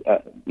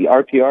the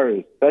RPR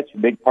is such a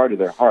big part of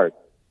their heart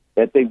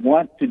that they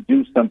want to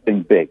do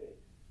something big,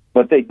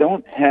 but they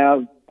don't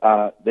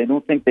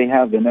think they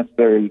have the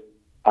necessary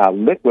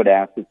liquid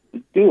assets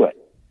to do it.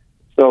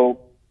 So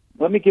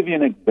let me give you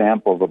an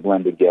example of a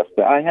blended gift.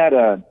 I had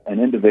an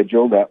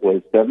individual that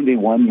was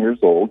 71 years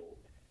old,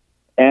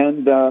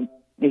 and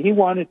he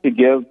wanted to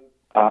give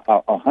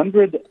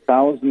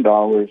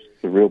 $100,000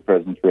 to Real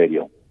Presence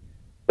Radio,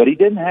 but he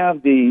didn't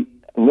have the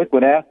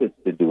liquid assets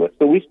to do it.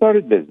 So we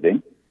started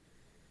visiting,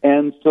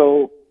 and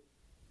so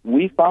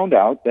we found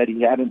out that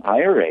he had an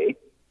IRA,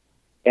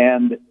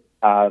 and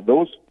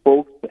those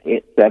folks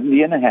at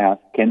 70 and a half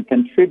can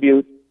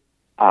contribute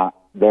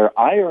their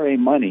IRA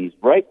monies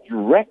right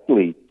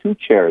directly to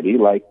charity,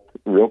 like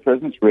Real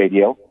Presence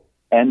Radio,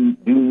 and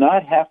do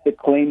not have to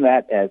claim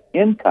that as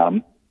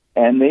income,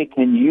 and they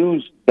can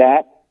use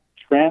that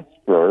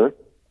transfer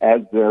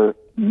as their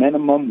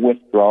minimum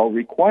withdrawal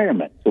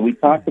requirement. So we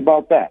talked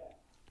about that.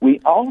 We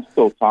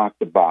also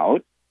talked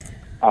about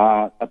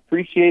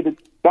appreciated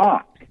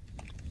stock.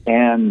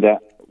 And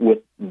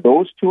with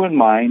those two in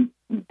mind,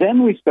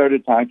 then we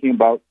started talking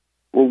about,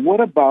 well, what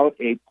about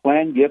a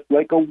planned gift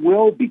like a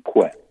will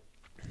bequest?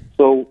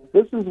 So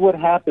this is what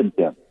happened,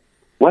 Tim.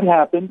 What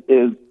happened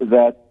is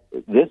that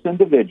this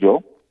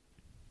individual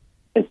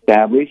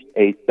established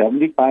a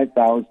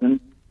 $75,000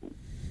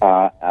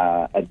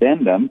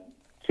 addendum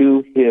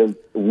to his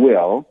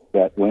will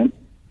that went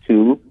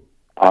to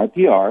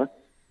RPR,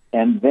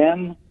 and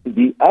then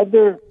the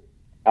other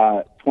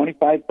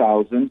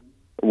 $25,000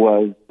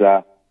 was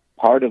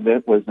part of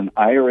it was an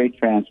IRA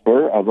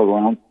transfer of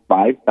around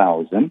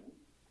 $5,000,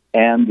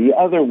 and the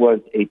other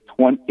was a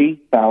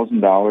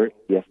 $20,000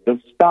 gift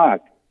of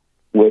stock,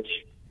 which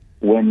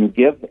when you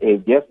give a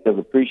gift of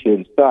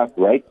appreciated stock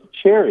right to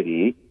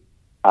charity,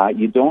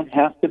 you don't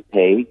have to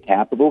pay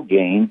capital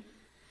gains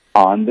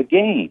on the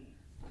gain.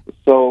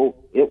 So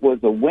it was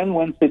a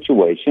win-win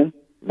situation,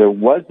 there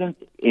wasn't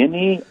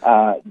any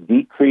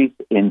decrease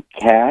in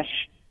cash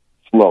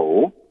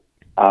flow,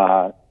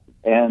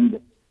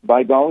 and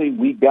by golly,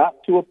 we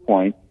got to a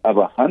point of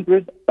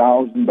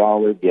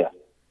 $100,000 gift.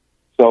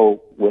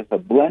 So with a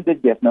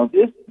blended gift, now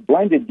this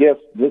blended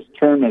gift, this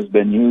term has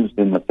been used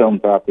in the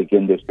philanthropic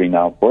industry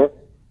now for,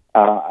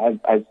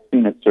 I've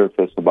seen it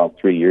surface about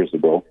 3 years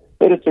ago,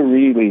 but it's a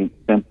really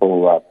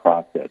simple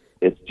process.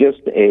 It's just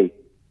a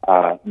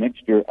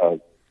mixture of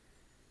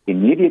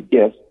immediate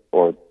gifts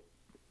or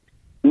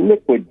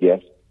liquid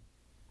gifts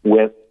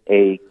with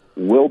a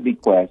will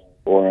bequest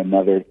or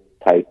another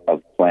type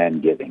of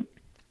planned giving.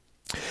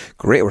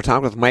 Great. We're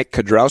talking with Mike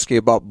Kudrowski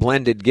about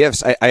blended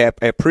gifts. I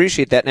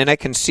appreciate that, and I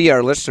can see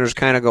our listeners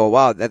kind of go,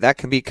 wow, that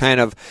can be kind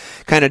of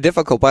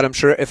difficult, but I'm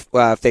sure if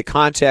they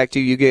contact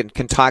you,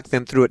 can talk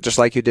them through it just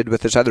like you did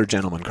with this other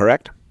gentleman,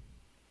 correct?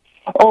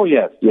 Oh,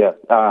 yes.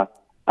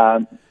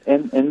 And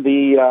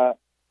the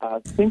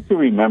thing to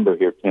remember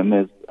here, Tim,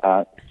 is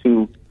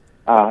to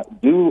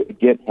do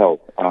get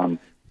help.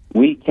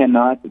 We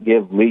cannot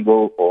give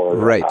legal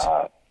or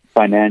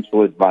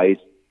financial advice,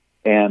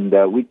 and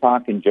we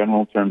talk in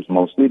general terms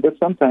mostly, but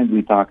sometimes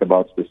we talk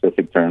about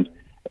specific terms.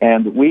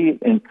 And we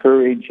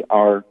encourage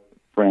our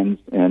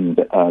friends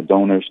and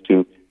donors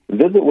to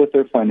visit with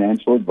their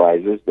financial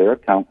advisors, their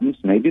accountants,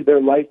 maybe their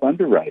life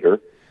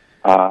underwriter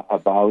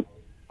about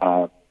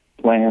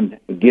planned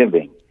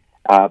giving.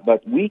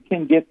 But we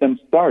can get them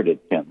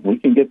started, Tim. We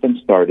can get them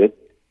started,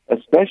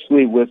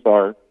 especially with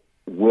our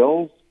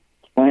Wills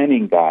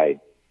Planning Guide.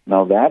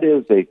 Now, that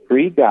is a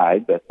free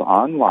guide that's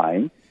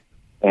online,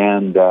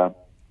 and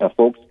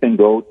folks can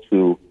go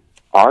to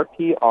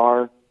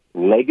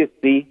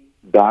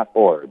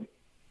rprlegacy.org.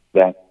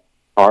 That's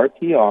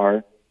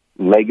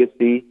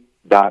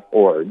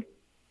rprlegacy.org.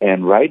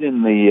 And right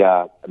in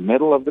the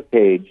middle of the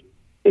page,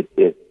 it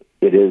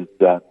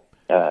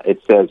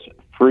says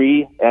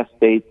Free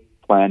Estate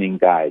Planning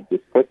Guide.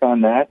 Just click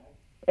on that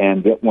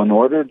and get one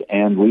ordered,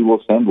 and we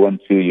will send one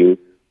to you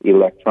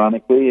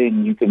electronically,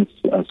 and you can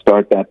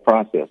start that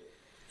process.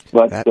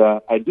 But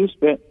I do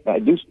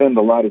spend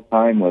a lot of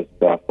time with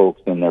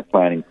folks in their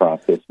planning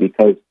process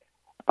because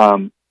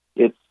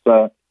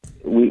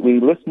we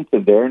listen to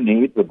their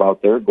needs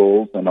about their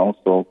goals and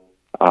also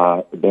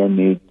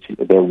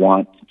their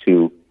want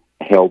to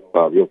help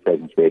Real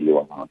Presence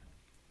Radio along.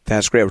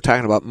 That's great. We're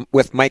talking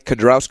with Mike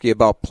Kudrowski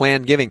about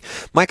planned giving.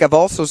 Mike, I've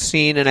also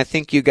seen, and I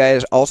think you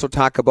guys also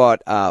talk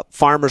about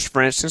farmers,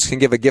 for instance, can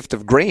give a gift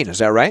of grain. Is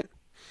that right?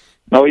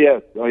 Oh,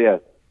 yes.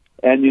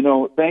 And,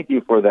 thank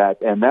you for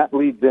that. And that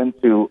leads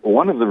into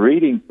one of the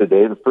readings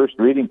today, the first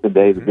reading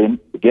today, the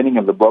beginning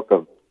of the book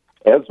of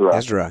Ezra.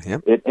 Ezra, yeah.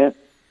 It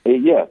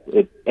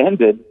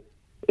ended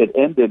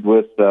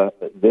with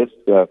this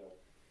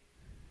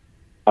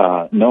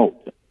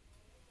note.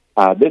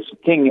 This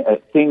King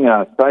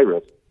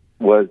Cyrus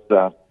was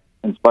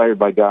inspired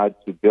by God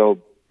to build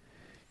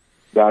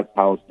God's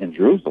house in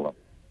Jerusalem.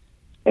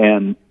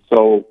 And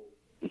so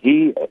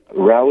he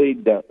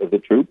rallied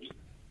the troops,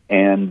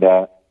 and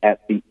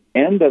at the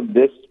end of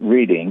this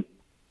reading,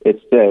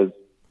 it says,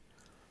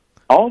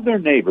 all their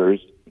neighbors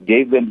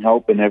gave them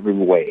help in every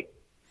way,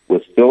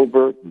 with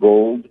silver,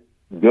 gold,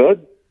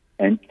 goods,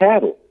 and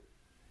cattle,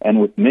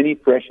 and with many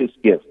precious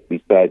gifts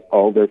besides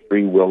all their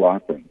free will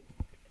offerings.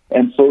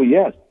 And so,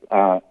 yes,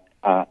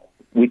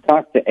 we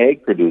talked to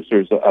ag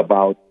producers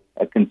about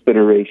a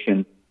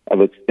consideration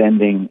of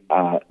extending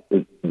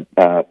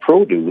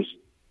produce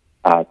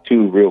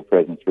to Real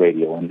Presence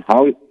Radio. And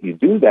how you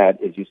do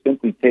that is you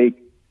simply take,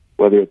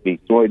 whether it be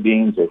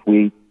soybeans or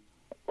wheat,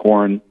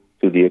 corn,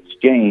 to the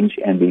exchange,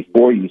 and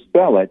before you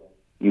sell it,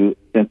 you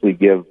simply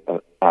give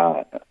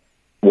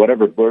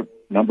whatever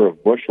number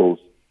of bushels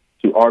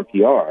to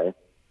RPR,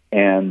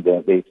 and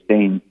the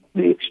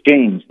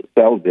exchange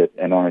sells it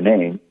in our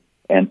name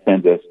and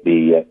sends us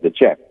the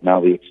check. Now,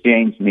 the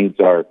exchange needs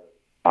our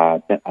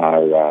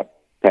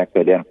tax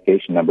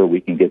identification number. We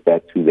can get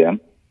that to them.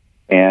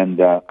 And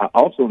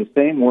also the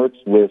same works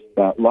with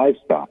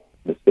livestock,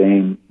 the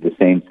same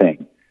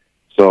thing.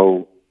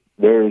 So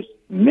there's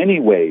many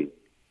ways,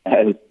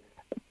 as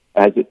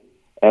it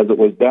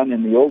was done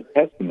in the Old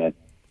Testament,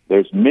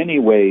 there's many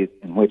ways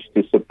in which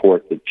to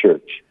support the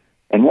church.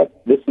 And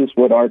this is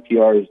what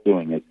RPR is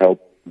doing, is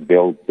help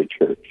build the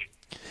church.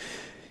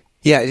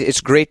 Yeah, it's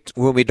great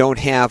when we don't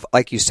have,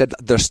 like you said,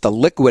 just the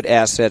liquid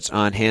assets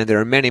on hand. There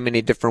are many,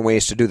 many different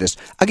ways to do this.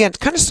 Again,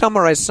 kind of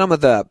summarize some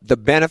of the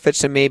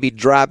benefits and maybe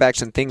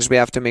drawbacks and things we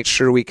have to make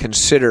sure we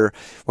consider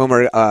when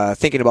we're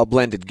thinking about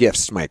blended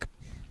gifts, Mike.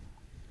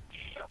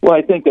 Well,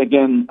 I think,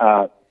 again,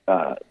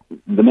 the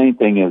main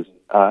thing is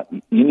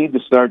you need to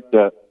start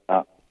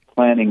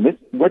planning.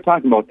 We're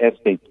talking about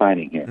estate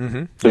planning here.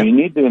 Mm-hmm. So you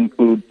need to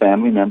include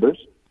family members.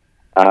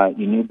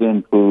 You need to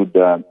include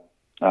your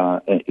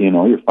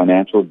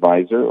financial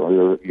advisor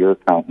or your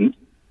accountant.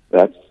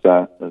 That's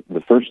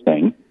the first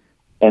thing.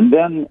 And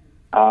then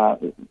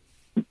the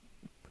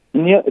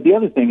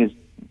other thing is,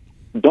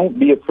 don't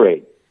be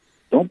afraid.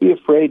 Don't be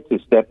afraid to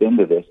step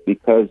into this,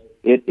 because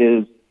it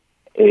is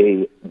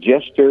a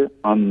gesture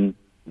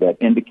that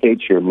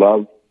indicates your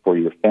love for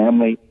your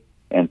family,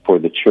 and for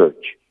the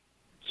church.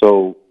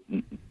 So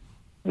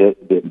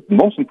the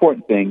most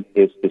important thing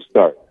is to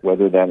start,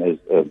 whether that is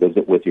a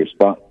visit with your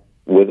spouse,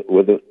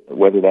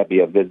 whether that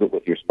be a visit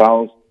with your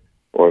spouse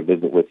or a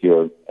visit with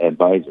your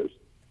advisors.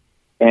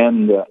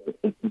 And,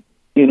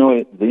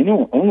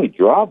 the only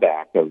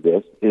drawback of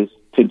this is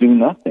to do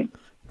nothing.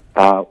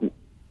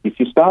 If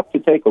you stop to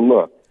take a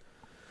look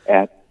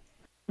at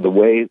the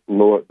way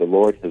the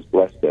Lord has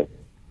blessed us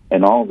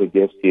and all the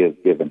gifts He has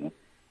given us,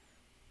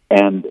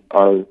 and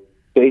our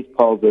faith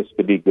calls us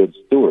to be good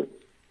stewards.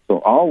 So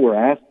all we're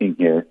asking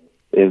here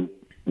is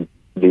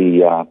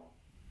the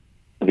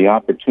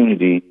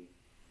opportunity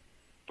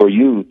for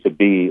you to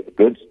be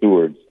good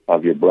stewards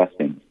of your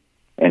blessings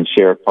and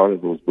share part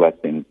of those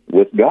blessings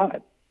with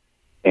God.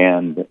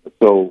 And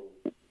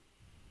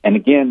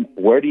again,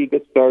 where do you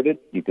get started?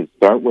 You can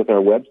start with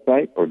our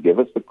website or give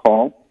us a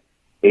call,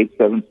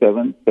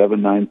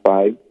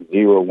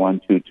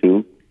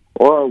 877-795-0122,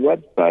 or our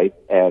website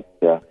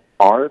at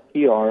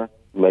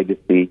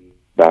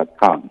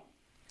rprlegacy.com.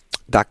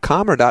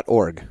 .com or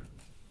 .org?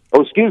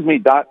 Oh, excuse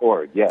me,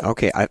 .org, yes.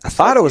 Okay, I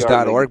thought it was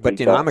 .org, but,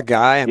 I'm a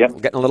guy. I'm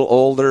getting a little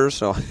older,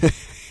 so...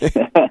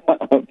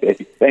 Okay,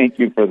 thank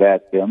you for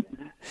that, Tim.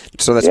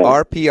 So that's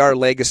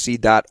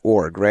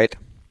rprlegacy.org, right?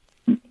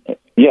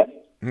 Yes.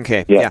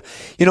 Okay, yeah.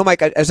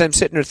 Mike, as I'm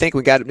sitting there thinking,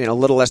 we got a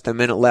little less than a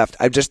minute left.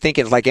 I'm just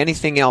thinking, like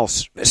anything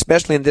else,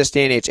 especially in this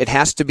day and age, it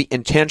has to be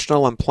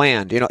intentional and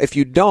planned. If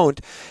you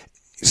don't,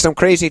 some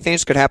crazy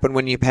things could happen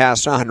when you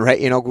pass on, right?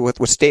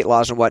 With state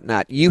laws and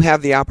whatnot. You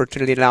have the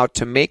opportunity now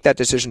to make that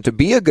decision, to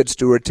be a good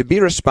steward, to be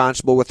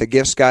responsible with the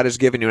gifts God has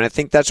given you. And I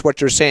think that's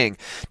what you're saying.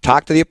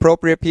 Talk to the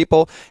appropriate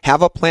people,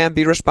 have a plan,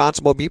 be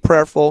responsible, be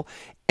prayerful,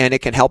 and it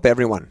can help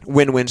everyone.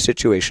 Win-win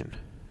situation.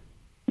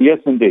 Yes,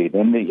 indeed.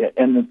 And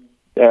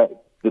the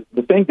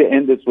thing to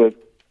end this with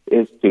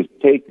is to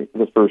take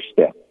the first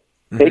step.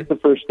 Mm-hmm. Take the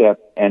first step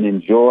and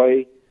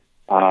enjoy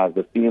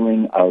the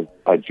feeling of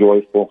a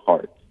joyful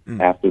heart.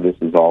 After this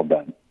is all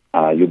done.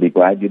 You'll be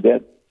glad you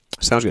did.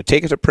 Sounds good.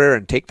 Take it to prayer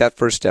and take that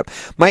first step.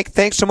 Mike,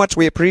 thanks so much.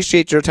 We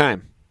appreciate your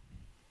time.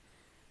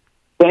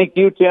 Thank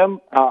you, Tim.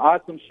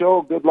 Awesome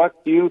show. Good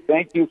luck to you.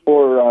 Thank you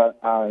for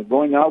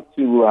going out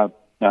to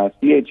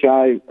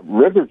CHI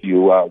Riverview.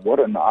 What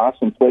an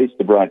awesome place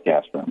to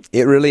broadcast from.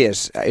 It really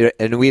is.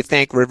 And we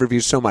thank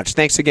Riverview so much.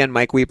 Thanks again,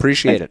 Mike. We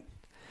appreciate it.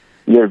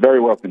 You're very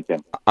welcome,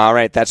 Tim. All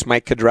right, that's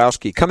Mike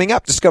Kudrowski. Coming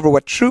up, discover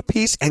what true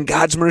peace and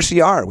God's mercy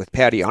are with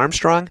Patty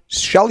Armstrong,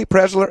 Shelley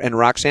Presler, and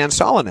Roxanne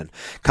Solonen.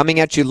 Coming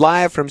at you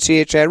live from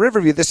CHI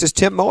Riverview, this is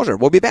Tim Moser.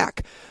 We'll be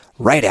back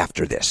right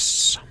after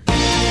this.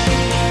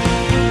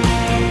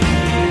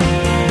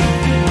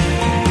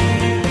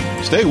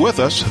 Stay with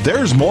us.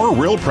 There's more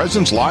Real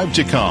Presence Live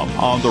to come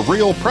on the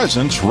Real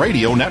Presence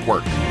Radio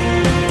Network.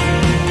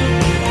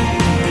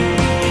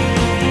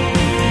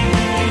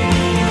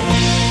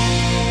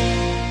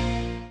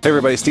 Hey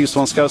everybody, Steve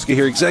Swanskowski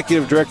here,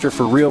 Executive Director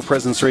for Real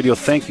Presence Radio.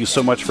 Thank you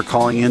so much for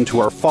calling in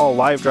to our fall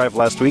live drive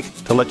last week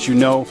to let you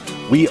know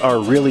we are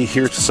really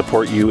here to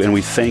support you, and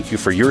we thank you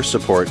for your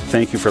support.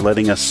 Thank you for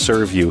letting us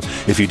serve you.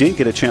 If you didn't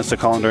get a chance to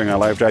call in during our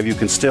live drive, you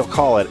can still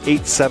call at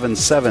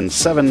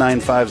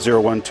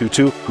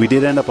 877-795-0122. We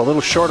did end up a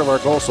little short of our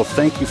goal, so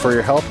thank you for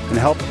your help, and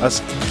help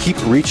us keep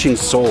reaching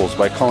souls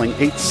by calling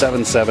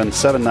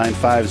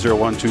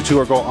 877-795-0122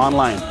 or go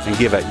online and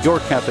give at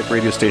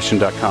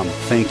yourcatholicradiostation.com.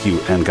 Thank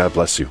you, and God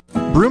bless you.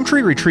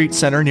 Broomtree Retreat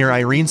Center near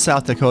Irene,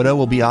 South Dakota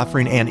will be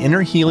offering an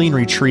inner healing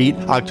retreat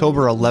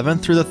October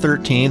 11th through the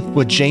 13th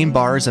with Jane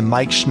Bars and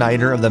Mike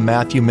Schneider of the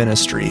Matthew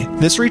Ministry.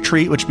 This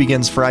retreat, which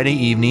begins Friday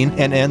evening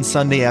and ends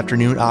Sunday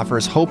afternoon,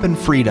 offers hope and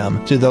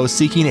freedom to those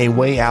seeking a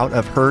way out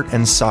of hurt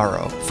and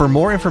sorrow. For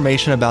more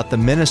information about the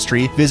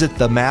ministry, visit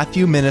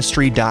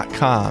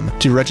thematthewministry.com.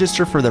 To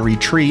register for the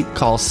retreat,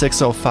 call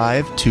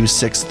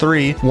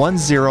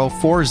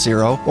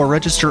 605-263-1040 or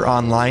register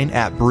online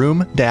at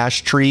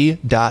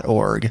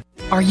broom-tree.org.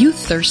 Are you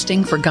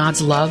thirsting for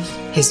God's love,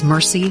 His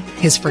mercy,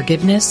 His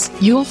forgiveness?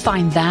 You'll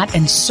find that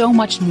and so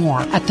much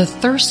more at the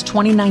Thirst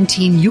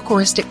 2019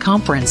 Eucharistic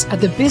Conference at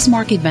the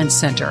Bismarck Events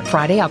Center,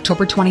 Friday,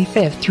 October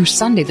 25th through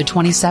Sunday the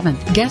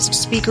 27th. Guest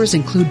speakers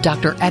include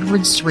Dr.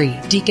 Edward Sri,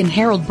 Deacon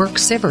Harold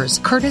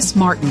Burke-Sivers, Curtis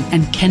Martin,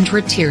 and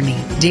Kendra Tierney.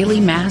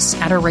 Daily Mass,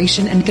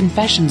 adoration, and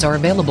confessions are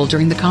available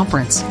during the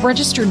conference.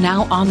 Register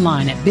now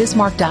online at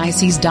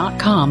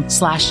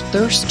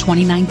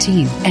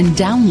bismarckdiocese.com/Thirst2019 and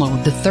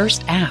download the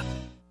Thirst app.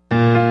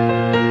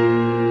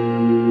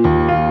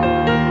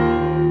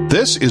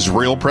 This is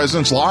Real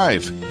Presence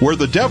Live, where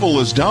the devil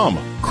is dumb,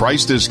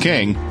 Christ is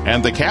king,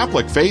 and the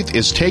Catholic faith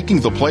is taking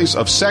the place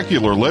of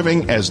secular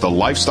living as the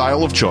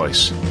lifestyle of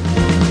choice.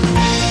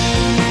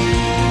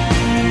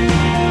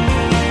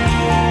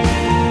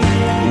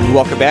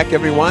 Welcome back,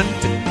 everyone,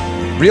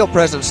 to Real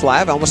Presence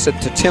Live. I almost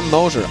said to Tim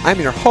Moser. I'm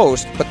your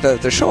host, but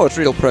the show is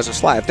Real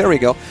Presence Live. There we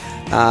go.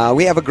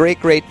 We have a great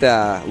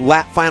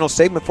final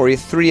segment for you.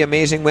 Three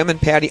amazing women,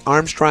 Patty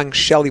Armstrong,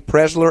 Shelley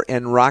Presler,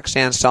 and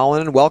Roxanne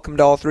Solonen. Welcome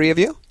to all three of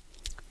you.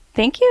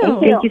 Thank you.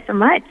 Thank you so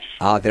much.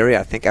 There we are.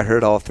 I think I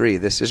heard all three.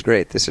 This is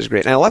great.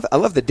 And I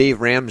love the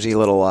Dave Ramsey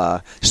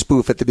little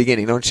spoof at the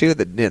beginning, don't you?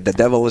 The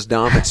devil is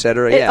dumb,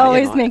 etc. It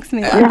always makes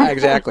me laugh.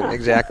 Exactly.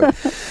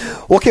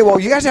 Okay, well,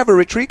 you guys have a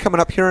retreat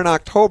coming up here in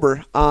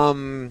October.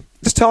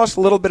 Just tell us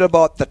a little bit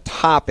about the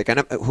topic. And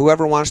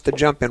whoever wants to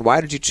jump in,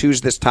 why did you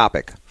choose this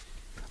topic?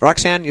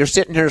 Roxanne, you're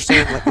sitting here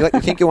saying, you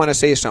think you want to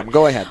say something.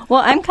 Go ahead.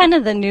 Well, I'm kind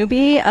of the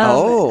newbie.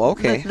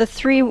 Okay. The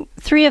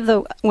three of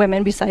the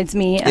women besides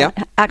me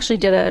actually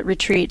did a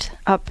retreat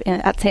up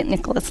at St.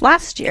 Nicholas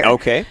last year.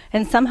 Okay.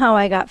 And somehow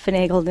I got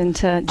finagled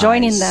into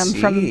joining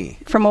them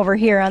from over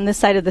here on this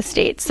side of the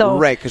state. So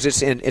right, because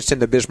it's in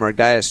the Bismarck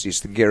Diocese,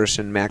 the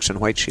Garrison, Max, and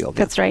White Shield.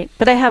 That's right.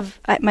 But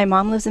my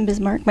mom lives in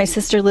Bismarck. My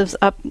sister lives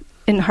up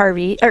in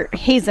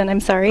Hazen,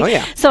 I'm sorry. Oh,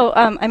 yeah. So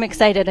I'm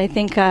excited. I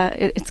think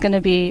it's going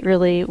to be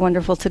really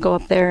wonderful to go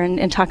up there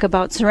and talk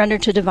about surrender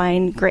to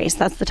divine grace.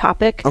 That's the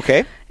topic.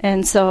 Okay.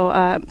 And so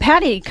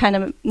Patty kind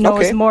of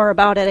knows more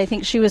about it. I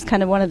think she was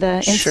kind of one of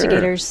the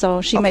instigators,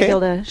 so she might be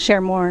able to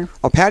share more.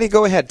 Oh, Patty,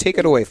 go ahead. Take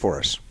it away for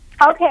us.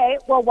 Okay.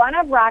 Well, one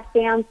of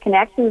Roxanne's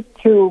connections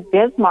to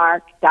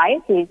Bismarck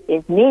Diocese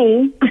is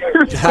me.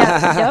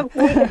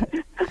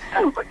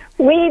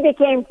 We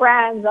became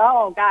friends.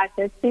 Oh gosh,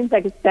 it seems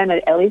like it's been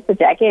at least a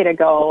decade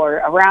ago or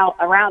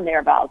around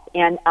thereabouts.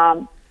 And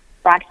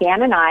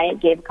Roxanne and I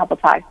gave a couple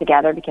talks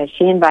together because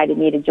she invited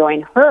me to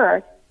join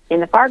her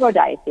in the Fargo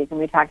Diocese, and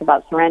we talked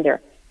about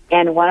surrender.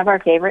 And one of our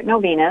favorite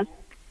novenas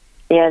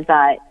is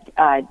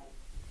a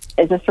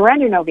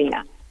surrender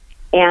novena.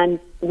 And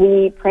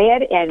we pray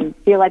it and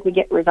feel like we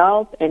get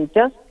results. And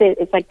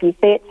it's like you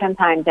say it 10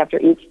 times after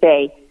each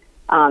day.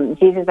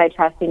 Jesus, I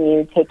trust in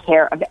you. Take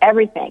care of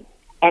everything.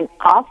 And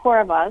all four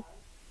of us,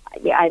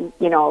 I'm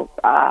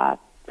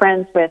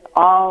friends with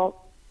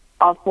all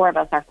four of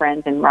us are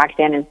friends. And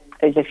Roxanne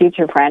is a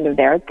future friend of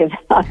theirs because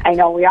I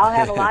know we all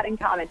have a lot in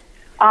common.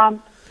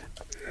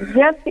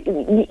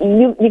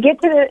 You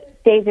get to the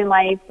stage in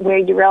life where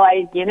you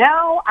realize,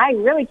 I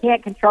really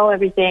can't control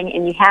everything,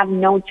 and you have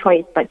no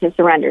choice but to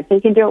surrender. So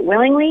you can do it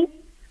willingly,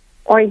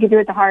 or you can do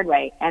it the hard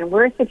way. And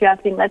we're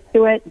suggesting let's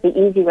do it the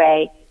easy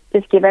way.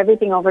 Just give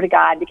everything over to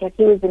God because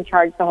He was in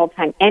charge the whole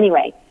time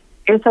anyway.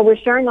 And so we're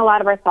sharing a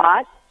lot of our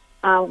thoughts.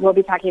 We'll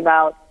be talking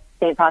about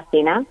St.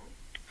 Faustina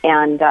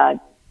and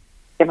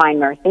Divine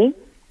Mercy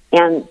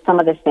and some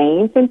of the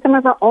saints and some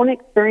of our own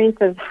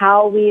experiences,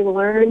 how we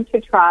learn to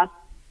trust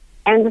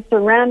and to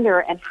surrender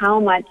and how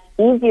much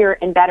easier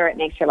and better it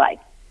makes your life.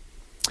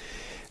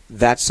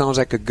 That sounds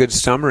like a good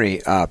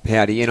summary,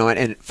 Patty.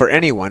 And for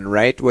anyone,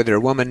 right, whether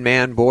woman,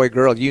 man, boy,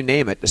 girl, you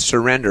name it,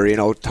 surrender.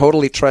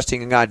 Totally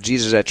trusting in God,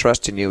 Jesus, I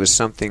trust in you, is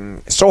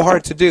something so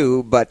hard to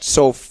do, but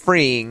so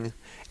freeing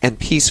and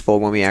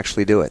peaceful when we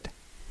actually do it.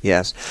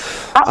 Yes.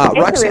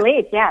 It's a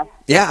relief, yes.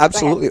 Yeah,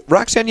 absolutely.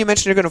 Roxanne, you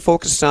mentioned you're going to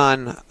focus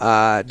on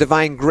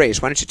divine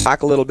grace. Why don't you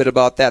talk a little bit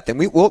about that? Then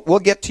we'll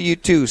get to you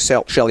too,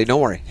 Shelley. Don't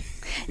worry.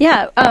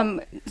 Yeah.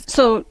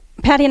 So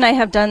Patty and I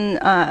have done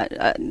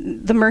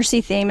the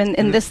mercy theme,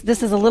 and this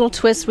is a little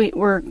twist.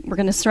 We're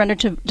going to surrender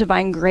to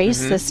divine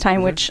grace this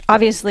time, which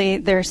obviously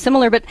they're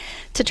similar. But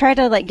to try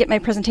to get my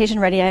presentation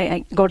ready,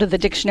 I go to the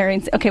dictionary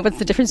and say, okay, what's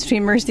the difference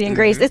between mercy and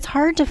grace? It's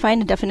hard to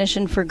find a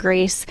definition for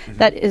grace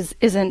that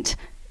isn't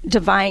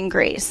divine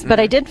grace. But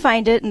I did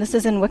find it, and this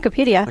is in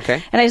Wikipedia,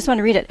 and I just want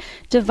to read it.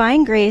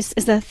 Divine grace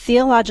is a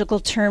theological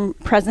term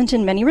present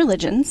in many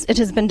religions. It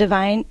has been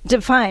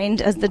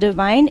defined as the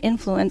divine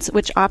influence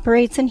which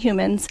operates in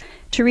humans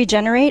to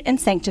regenerate and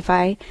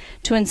sanctify,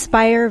 to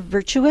inspire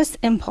virtuous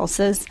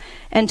impulses,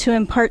 and to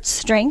impart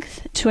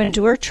strength to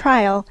endure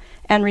trial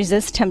and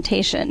resist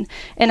temptation,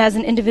 and as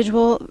an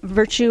individual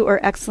virtue or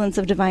excellence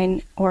of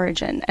divine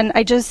origin. And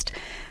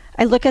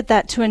I look at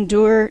that, to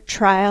endure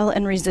trial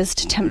and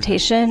resist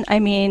temptation. I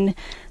mean,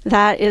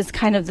 that is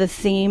kind of the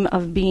theme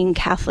of being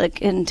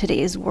Catholic in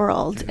today's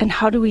world. And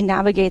how do we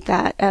navigate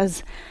that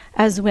as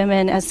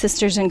women, as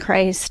sisters in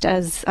Christ,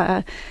 as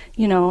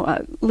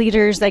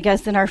leaders, I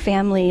guess, in our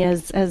family?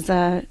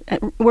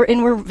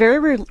 We're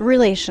very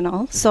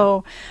relational.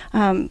 So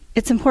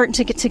it's important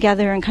to get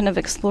together and kind of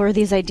explore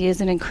these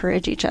ideas and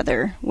encourage each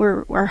other.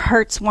 Our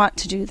hearts want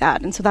to do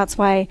that, and so that's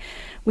why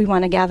we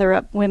want to gather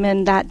up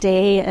women that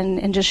day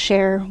and just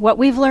share what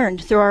we've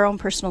learned through our own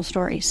personal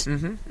stories.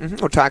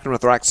 We're talking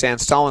with Roxanne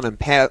Stallin and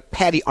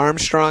Patty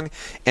Armstrong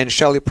and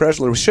Shelley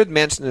Presler. We should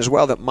mention as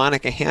well that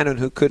Monica Hannon,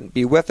 who couldn't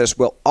be with us,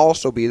 will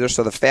also be there,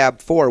 so the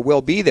Fab Four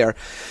will be there.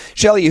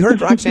 Shelley, you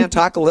heard Roxanne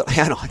talk a little.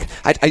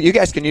 You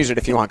guys can use it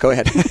if you want. Go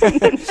ahead.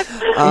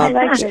 I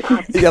like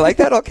it. You like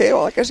that? Okay.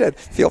 Well, like I said,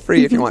 feel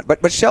free if you want.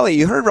 But Shelley,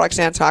 you heard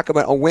Roxanne talk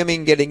about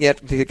women getting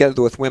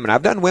together with women.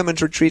 I've done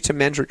women's retreats and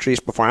men's retreats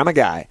before. I'm a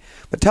guy.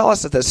 But tell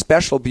us the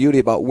special beauty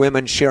about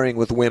women sharing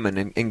with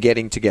women and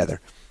getting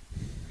together.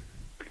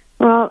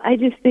 Well, I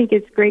just think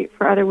it's great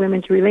for other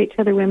women to relate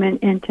to other women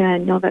and to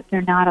know that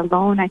they're not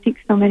alone. I think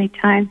so many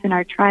times in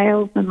our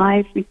trials in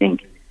life, we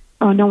think,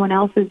 oh, no one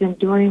else is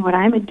enduring what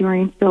I'm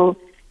enduring. So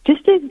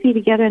just to be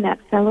together in that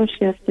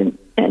fellowship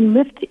and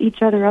lift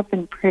each other up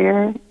in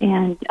prayer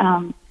and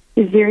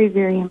is very,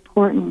 very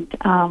important.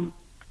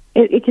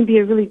 it can be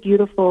a really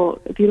beautiful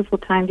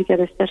time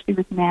together, especially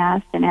with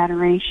Mass and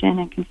adoration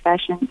and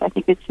confessions. I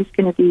think it's just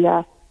going to be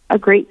a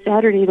great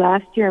Saturday.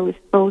 Last year I was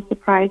so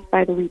surprised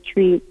by the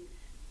retreat,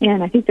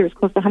 and I think there was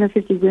close to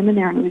 150 women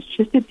there, and it was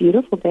just a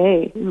beautiful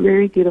day, a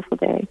very beautiful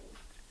day.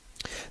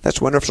 That's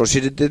wonderful. So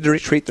you did the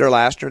retreat there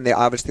last year, and they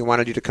obviously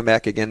wanted you to come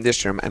back again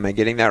this year. Am I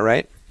getting that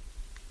right?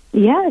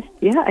 Yes,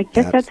 yeah, I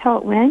guess that's how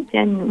it went,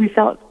 and we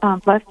felt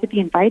blessed to be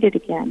invited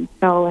again.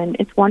 So, and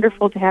it's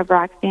wonderful to have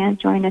Roxanne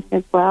join us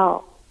as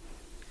well.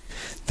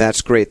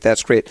 That's great.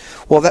 That's great.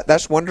 Well,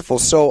 that's wonderful.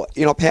 So,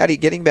 Patty,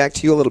 getting back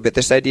to you a little bit,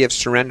 this idea of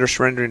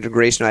surrendering to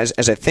grace,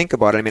 as I think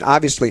about it, I mean,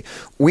 obviously,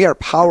 we are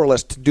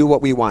powerless to do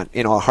what we want.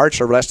 Our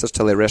hearts are restless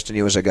till they rest in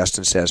you, as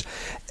Augustine says.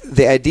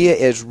 The idea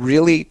is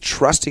really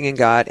trusting in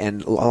God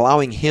and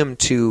allowing Him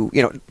to,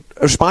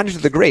 responding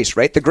to the grace,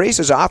 right? The grace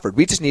is offered.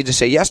 We just need to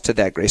say yes to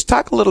that grace.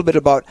 Talk a little bit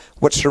about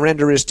what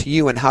surrender is to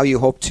you and how you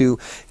hope to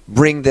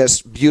bring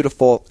this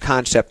beautiful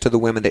concept to the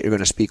women that you're going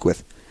to speak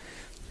with.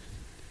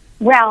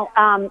 Well,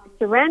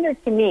 surrender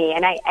to me,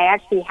 and I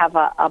actually have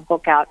a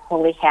book out,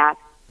 Holy Hacks,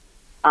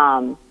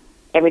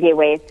 Everyday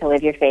Ways to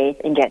Live Your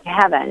Faith and Get to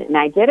Heaven. And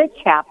I did a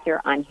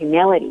chapter on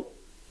humility.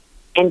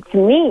 And to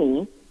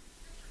me,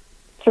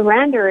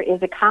 surrender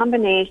is a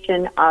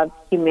combination of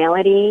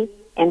humility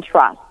and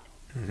trust.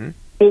 Mm-hmm.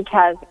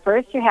 Because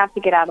first you have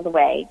to get out of the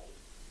way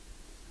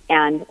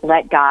and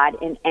let God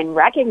and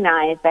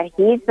recognize that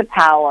He's the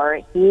power,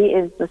 He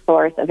is the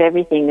source of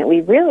everything, that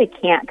we really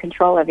can't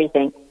control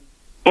everything.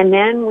 And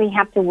then we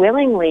have to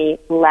willingly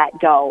let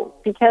go,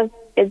 because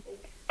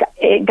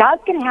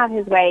God's going to have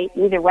His way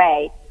either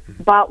way.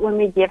 But when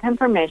we give Him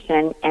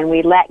permission and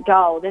we let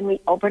go, then we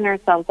open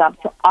ourselves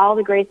up to all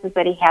the graces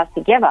that He has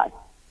to give us.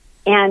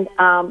 And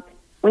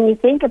when you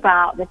think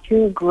about the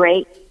two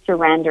great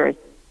surrenders,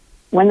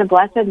 when the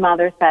Blessed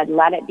Mother said,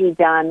 "Let it be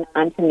done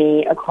unto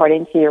me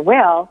according to your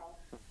will,"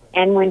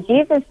 and when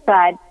Jesus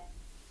said,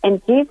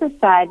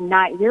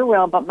 "Not your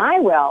will, but my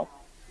will,"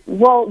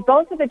 well,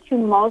 those are the two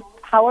most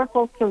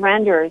powerful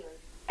surrenders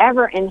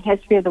ever in the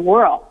history of the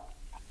world.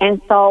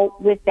 And so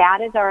with that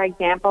as our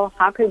example,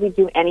 how could we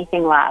do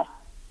anything less?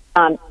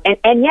 And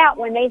yet,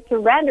 when they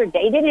surrendered,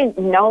 they didn't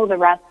know the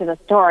rest of the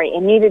story,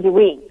 and neither do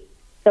we.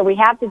 So we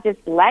have to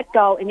just let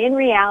go. And in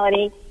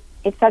reality,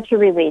 it's such a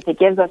relief. It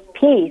gives us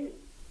peace,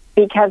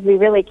 because we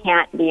really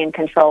can't be in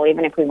control,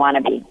 even if we want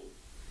to be.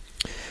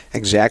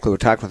 Exactly. We're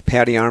talking with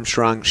Patty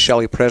Armstrong,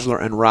 Shelley Presler,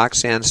 and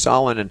Roxanne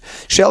Solon. And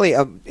Shelley,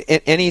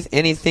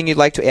 anything you'd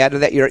like to add to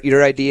that,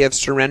 your idea of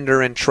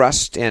surrender and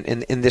trust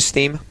in this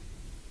theme?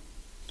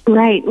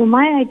 Right. Well,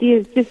 my idea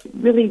is just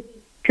really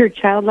pure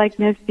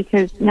childlikeness,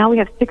 because now we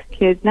have 6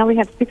 kids, now we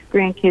have 6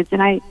 grandkids,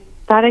 and I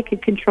thought I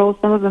could control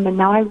some of them, and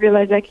now I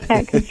realize I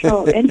can't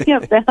control any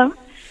of them.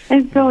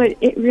 And so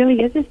it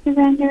really is a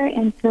surrender.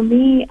 And for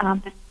me,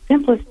 the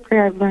simplest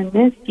prayer I've learned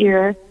this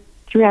year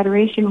through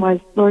adoration was,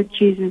 "Lord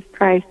Jesus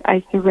Christ,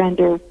 I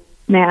surrender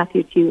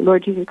Matthew to you.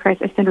 Lord Jesus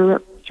Christ, I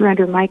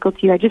surrender Michael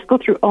to you." I just go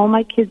through all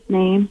my kids'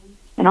 names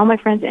and all my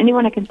friends,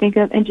 anyone I can think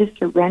of, and just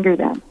surrender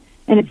them.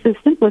 And it's the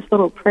simplest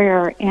little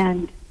prayer,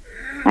 and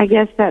I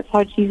guess that's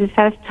how Jesus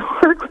has to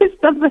work with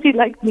somebody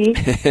like me.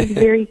 It's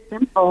very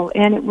simple,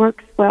 and it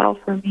works well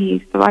for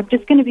me. So I'm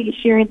just going to be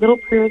sharing little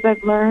prayers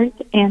I've learned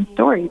and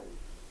stories.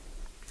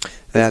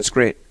 That's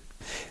great.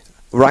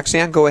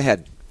 Roxanne, go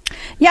ahead.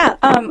 Yeah,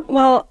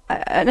 well,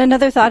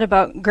 another thought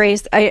about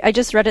grace. I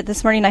just read it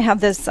this morning. I have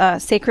this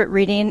sacred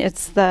reading.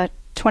 It's the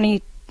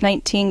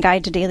 2019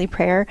 Guide to Daily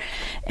Prayer.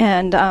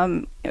 And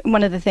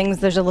one of the things,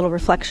 there's a little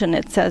reflection.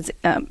 It says,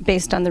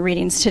 based on the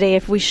readings today,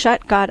 if we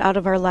shut God out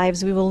of our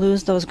lives, we will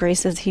lose those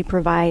graces He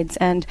provides.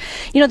 And,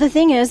 the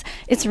thing is,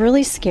 it's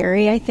really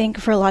scary, I think,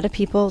 for a lot of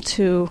people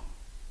to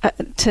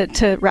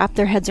wrap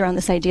their heads around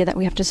this idea that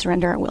we have to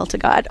surrender our will to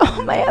God.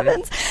 Oh, my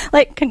heavens.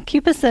 Like,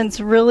 concupiscence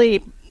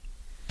really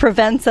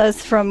prevents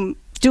us from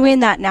doing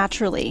that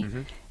naturally.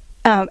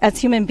 Mm-hmm. As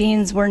human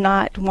beings, we're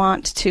not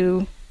want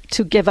to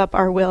give up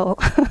our will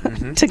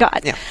mm-hmm. to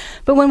God. Yeah.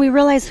 But when we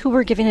realize who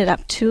we're giving it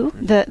up to,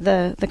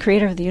 mm-hmm. the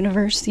creator of the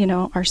universe,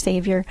 our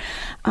Savior,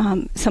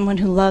 someone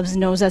who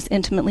knows us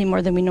intimately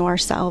more than we know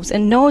ourselves,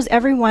 and knows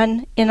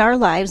everyone in our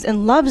lives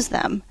and loves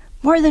them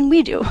more than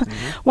we do.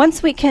 Mm-hmm.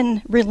 Once we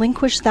can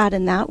relinquish that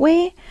in that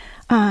way,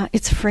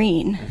 it's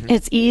freeing. Mm-hmm.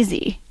 It's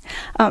easy.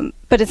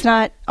 But it's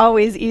not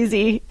always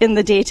easy in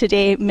the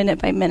day-to-day, minute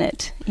by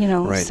minute,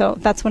 Right. So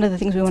that's one of the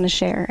things we want to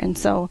share. And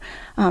so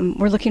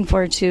we're looking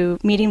forward to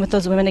meeting with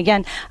those women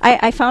again.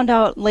 I found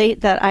out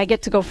late that I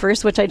get to go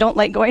first, which I don't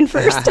like going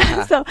first.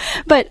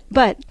 But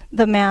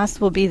the Mass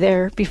will be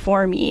there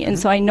before me. And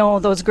so I know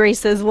those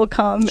graces will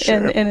come,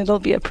 sure. and it'll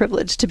be a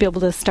privilege to be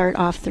able to start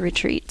off the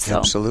retreat. So.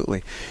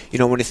 Absolutely.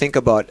 When you think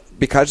about,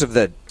 because of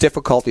the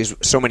difficulties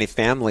so many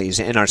families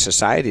in our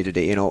society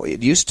today,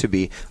 it used to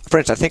be, for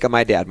instance, I think of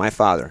my dad, my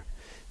father.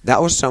 That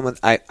was someone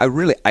I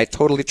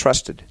totally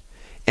trusted.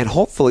 And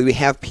hopefully we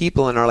have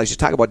people in our lives. You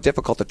talk about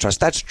difficult to trust.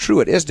 That's true.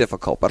 It is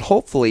difficult. But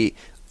hopefully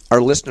our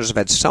listeners have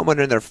had someone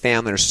in their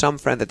family or some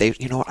friend that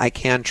I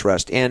can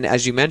trust. And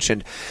as you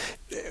mentioned,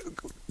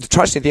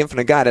 trusting the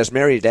infinite God as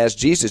Mary did, as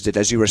Jesus did,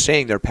 as you were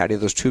saying there, Patty,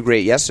 those two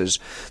great yeses,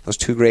 those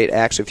two great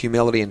acts of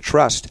humility and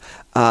trust.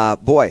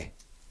 Boy,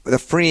 the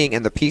freeing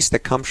and the peace that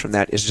comes from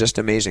that is just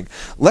amazing.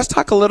 Let's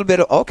talk a little bit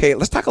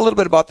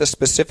about the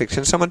specifics.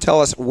 Can someone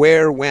tell us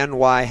where, when,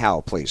 why,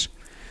 how, please?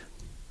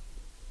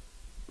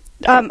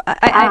 Go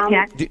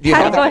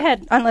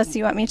ahead, unless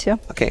you want me to.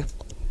 Okay.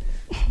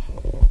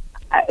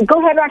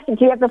 Go ahead, Roxy.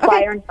 Do you have the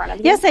flyer in front of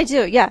you? Yes, I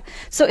do. Yeah.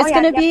 So it's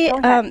going to be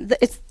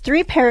it's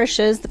 3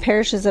 parishes, the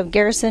parishes of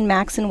Garrison,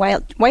 Maxon,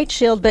 White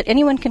Shield, but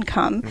anyone can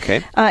come.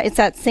 Okay. It's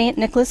at St.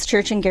 Nicholas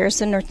Church in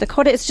Garrison, North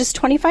Dakota. It's just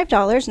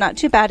 $25. Not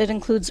too bad. It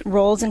includes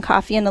rolls and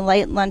coffee and a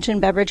light lunch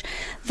and beverage.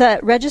 The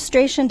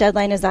registration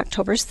deadline is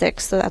October 6th,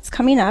 so that's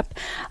coming up.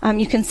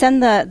 You can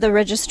send the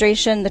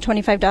registration, the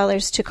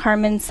 $25, to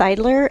Carmen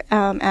Seidler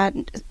at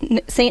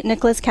St.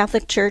 Nicholas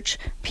Catholic Church,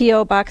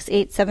 P.O. Box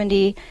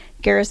 870,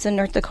 Garrison,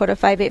 North Dakota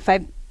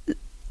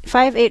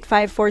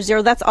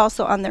 58540. That's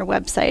also on their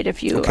website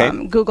if you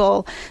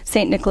Google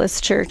St. Nicholas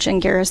Church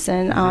in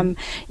Garrison.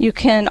 You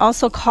can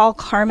also call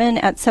Carmen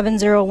at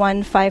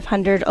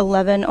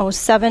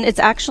 701-500-1107. It's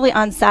actually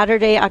on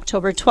Saturday,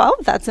 October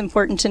 12th. That's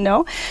important to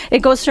know.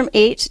 It goes from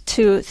 8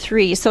 to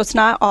 3, so it's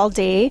not all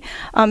day.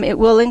 It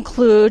will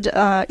include,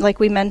 like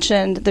we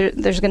mentioned,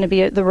 there's going to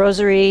be the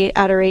rosary,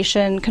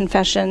 adoration,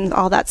 confession,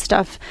 all that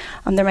stuff.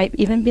 There might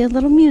even be a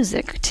little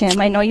music,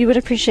 Tim. I know you would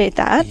appreciate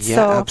that. Yeah,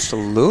 so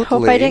absolutely.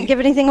 Hope I didn't give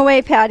anything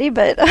away, Patty,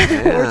 but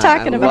we're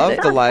talking about it.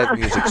 I love the live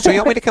music. So you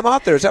want me to come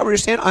out there? Is that what you're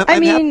saying? I'm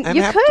happy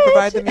to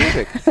provide the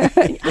music.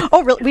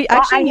 Oh, really? We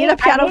actually need a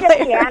piano player.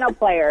 I need a piano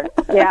player.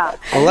 Yeah.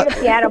 I need a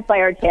piano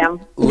player, Tim.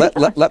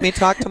 Let me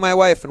talk to my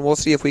wife, and we'll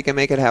see if we can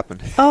make it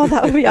happen. Oh,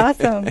 that would be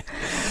awesome.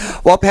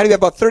 Well, Patty, we have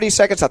about 30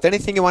 seconds left.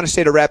 Anything you want to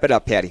say to wrap it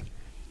up, Patty?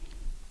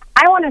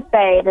 I want to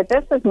say that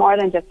this is more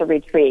than just a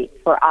retreat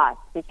for us,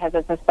 because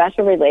it's a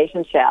special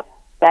relationship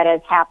that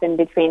has happened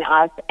between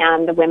us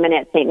and the women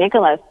at St.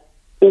 Nicholas.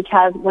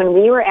 Because when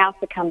we were asked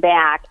to come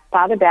back,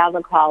 Father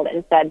Basler called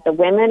and said, the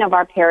women of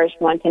our parish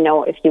want to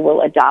know if you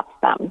will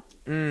adopt them.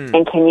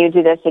 And can you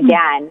do this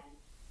again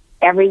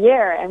every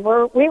year? And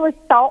we were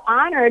so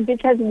honored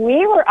because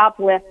we were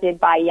uplifted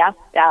by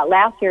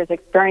last year's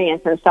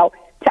experience. And so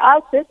to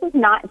us, this is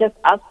not just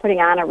us putting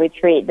on a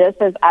retreat. This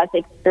is us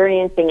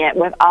experiencing it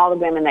with all the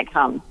women that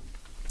come.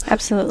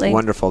 Absolutely.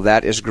 Wonderful.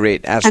 That is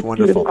great. That's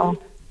wonderful.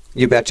 Beautiful.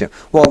 You betcha.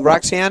 Well,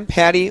 Roxanne,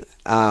 Patty,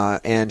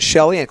 and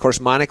Shelley, and of course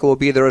Monica will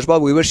be there as well.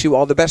 We wish you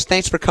all the best.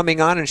 Thanks for coming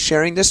on and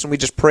sharing this, and we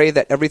just pray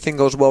that everything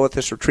goes well with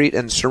this retreat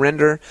and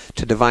surrender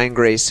to divine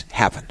grace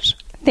happens.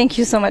 Thank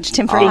you so much,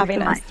 Tim, for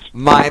having us.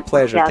 My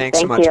pleasure. Yeah,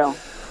 Thanks so much. You.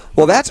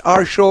 Well, that's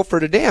our show for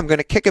today. I'm going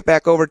to kick it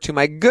back over to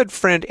my good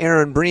friend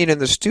Aaron Breen in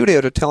the studio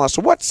to tell us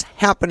what's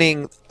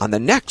happening on the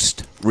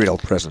next Real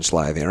Presence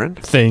Live, Aaron.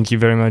 Thank you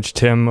very much,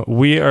 Tim.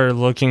 We are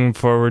looking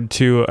forward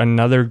to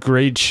another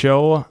great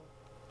show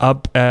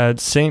up at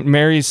St.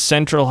 Mary's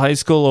Central High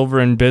School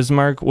over in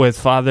Bismarck with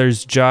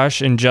Fathers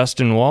Josh and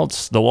Justin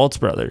Waltz, the Waltz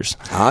brothers.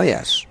 Oh,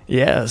 yes.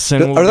 Yes.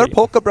 And are there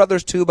Polka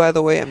brothers, too, by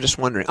the way? I'm just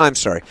wondering. I'm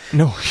sorry.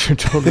 No, you're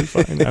totally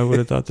fine. I would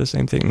have thought the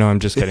same thing. No, I'm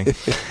just kidding.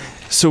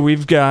 So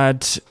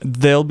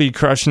they'll be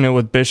crushing it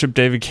with Bishop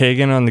David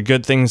Kagan on the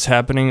good things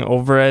happening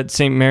over at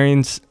St.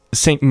 Mary's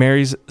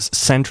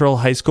Central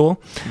High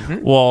School.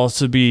 Mm-hmm. We'll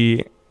also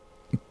be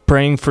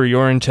praying for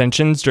your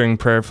intentions during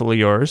Prayerfully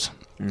Yours.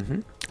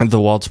 Mm-hmm. The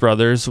Waltz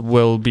brothers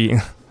will be...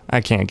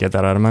 I can't get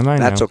that out of my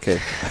mind. That's okay.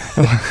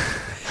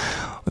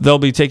 They'll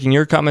be taking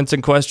your comments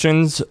and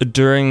questions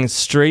during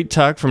Straight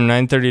Talk from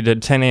 9:30 to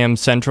 10 a.m.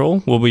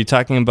 Central. We'll be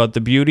talking about the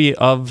beauty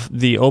of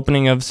the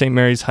opening of St.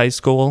 Mary's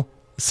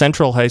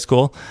Central High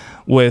School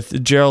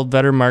with Gerald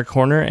Vetter, Mark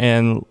Horner,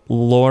 and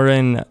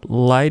Lauren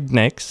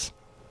Leidnix.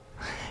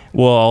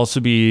 We'll also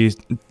be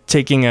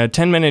taking a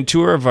 10-minute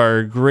tour of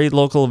our great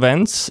local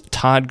events.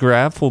 Todd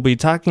Graff will be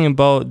talking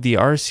about the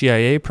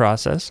RCIA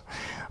process.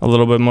 A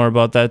little bit more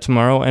about that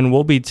tomorrow. And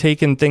we'll be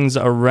taking things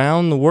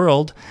around the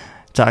world,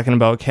 talking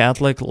about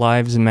Catholic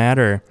Lives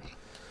Matter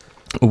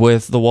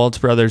with the Waltz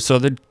brothers. So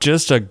they're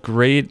just a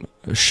great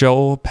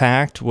show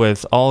packed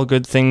with all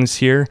good things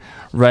here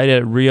right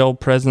at Real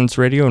Presence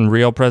Radio and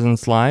Real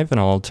Presence Live, and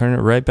I'll turn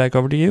it right back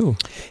over to you.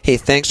 Hey,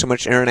 thanks so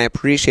much, Aaron. I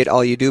appreciate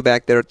all you do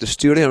back there at the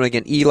studio. And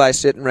again, Eli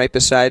sitting right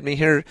beside me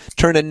here,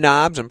 turning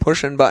knobs and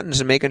pushing buttons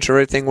and making sure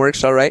everything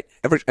works all right.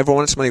 Every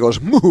once in a while he goes,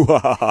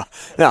 moo-ha-ha.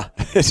 Yeah,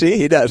 see,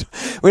 he does.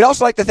 We'd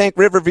also like to thank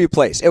Riverview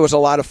Place. It was a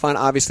lot of fun,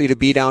 obviously, to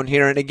be down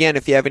here. And again,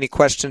 if you have any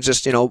questions,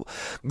 just,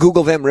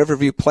 Google them,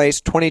 Riverview Place,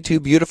 22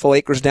 beautiful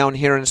acres down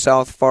here in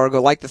South Fargo.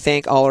 I'd like to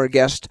thank all our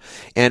guests.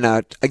 And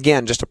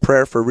again, just a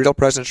prayer for Real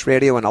Presence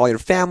Radio and all your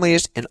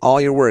families and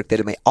all your work, that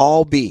it may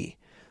all be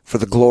for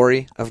the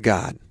glory of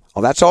God.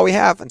 Well, that's all we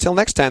have. Until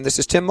next time, this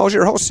is Tim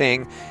Mosier, your host,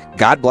 saying,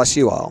 God bless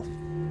you all.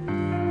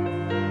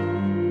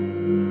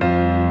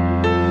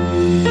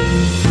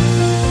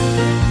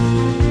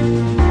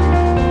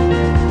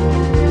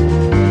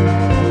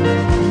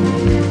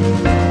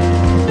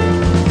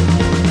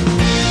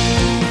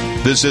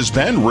 This has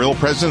been Real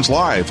Presence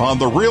Live on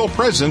the Real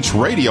Presence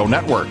Radio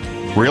Network.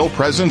 Real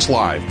Presence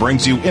Live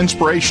brings you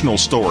inspirational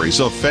stories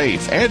of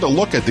faith and a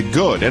look at the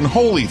good and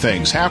holy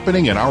things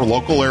happening in our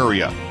local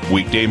area.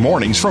 Weekday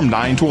mornings from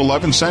 9 to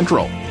 11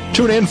 Central.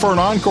 Tune in for an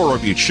encore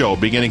of each show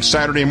beginning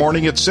Saturday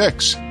morning at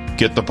 6.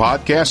 Get the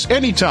podcast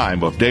any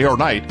time of day or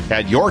night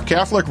at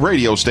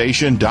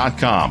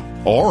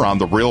yourcatholicradiostation.com or on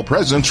the Real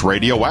Presence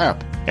radio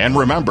app. And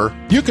remember,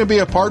 you can be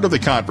a part of the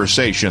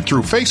conversation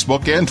through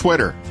Facebook and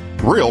Twitter.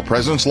 Real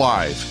Presence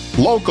Live.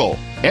 Local,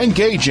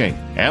 engaging,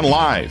 and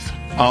live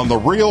on the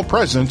Real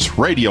Presence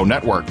Radio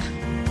Network.